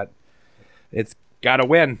opportunity, but it's got to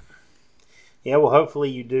win. Yeah, well, hopefully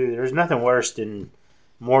you do. There's nothing worse than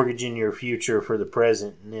mortgaging your future for the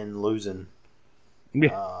present and then losing.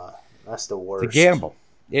 That's the worst. It's a gamble.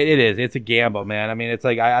 It is. It's a gamble, man. I mean, it's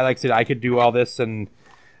like I like I said, I could do all this and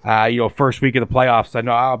first week of the playoffs, I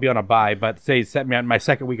know I'll be on a bye, but say set me on my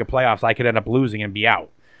second week of playoffs, I could end up losing and be out.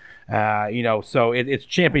 So it's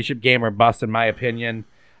championship game or bust in my opinion.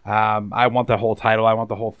 I want the whole title. I want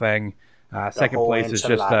the whole thing. Second place is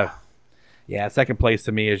just second place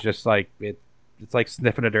to me is just like it's like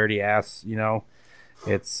sniffing a dirty ass.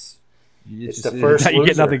 It's the first loser. You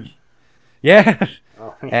get nothing. Yeah.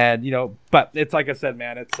 Oh, and but it's like I said,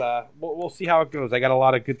 man, it's we'll see how it goes. I got a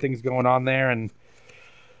lot of good things going on there, and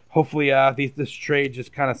hopefully this trade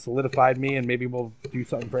just kind of solidified me, and maybe we'll do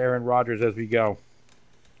something for Aaron Rodgers as we go.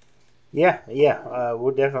 Yeah.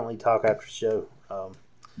 We'll definitely talk after the show.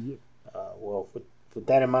 Well, with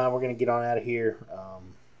that in mind, we're going to get on out of here.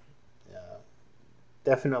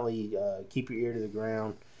 Definitely keep your ear to the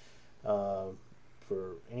ground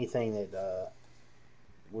for anything that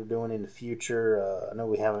we're doing in the future. I know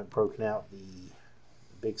we haven't broken out the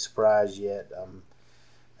big surprise yet.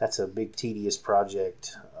 That's a big, tedious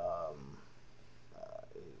project.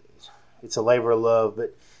 It's a labor of love,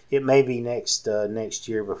 but it may be next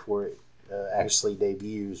year before it actually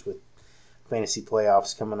debuts, with fantasy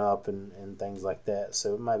playoffs coming up and things like that.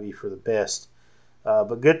 So it might be for the best.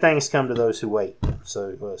 But good things come to those who wait.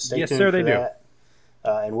 So stay tuned for that.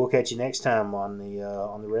 And we'll catch you next time on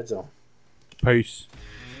the Red Zone. Peace.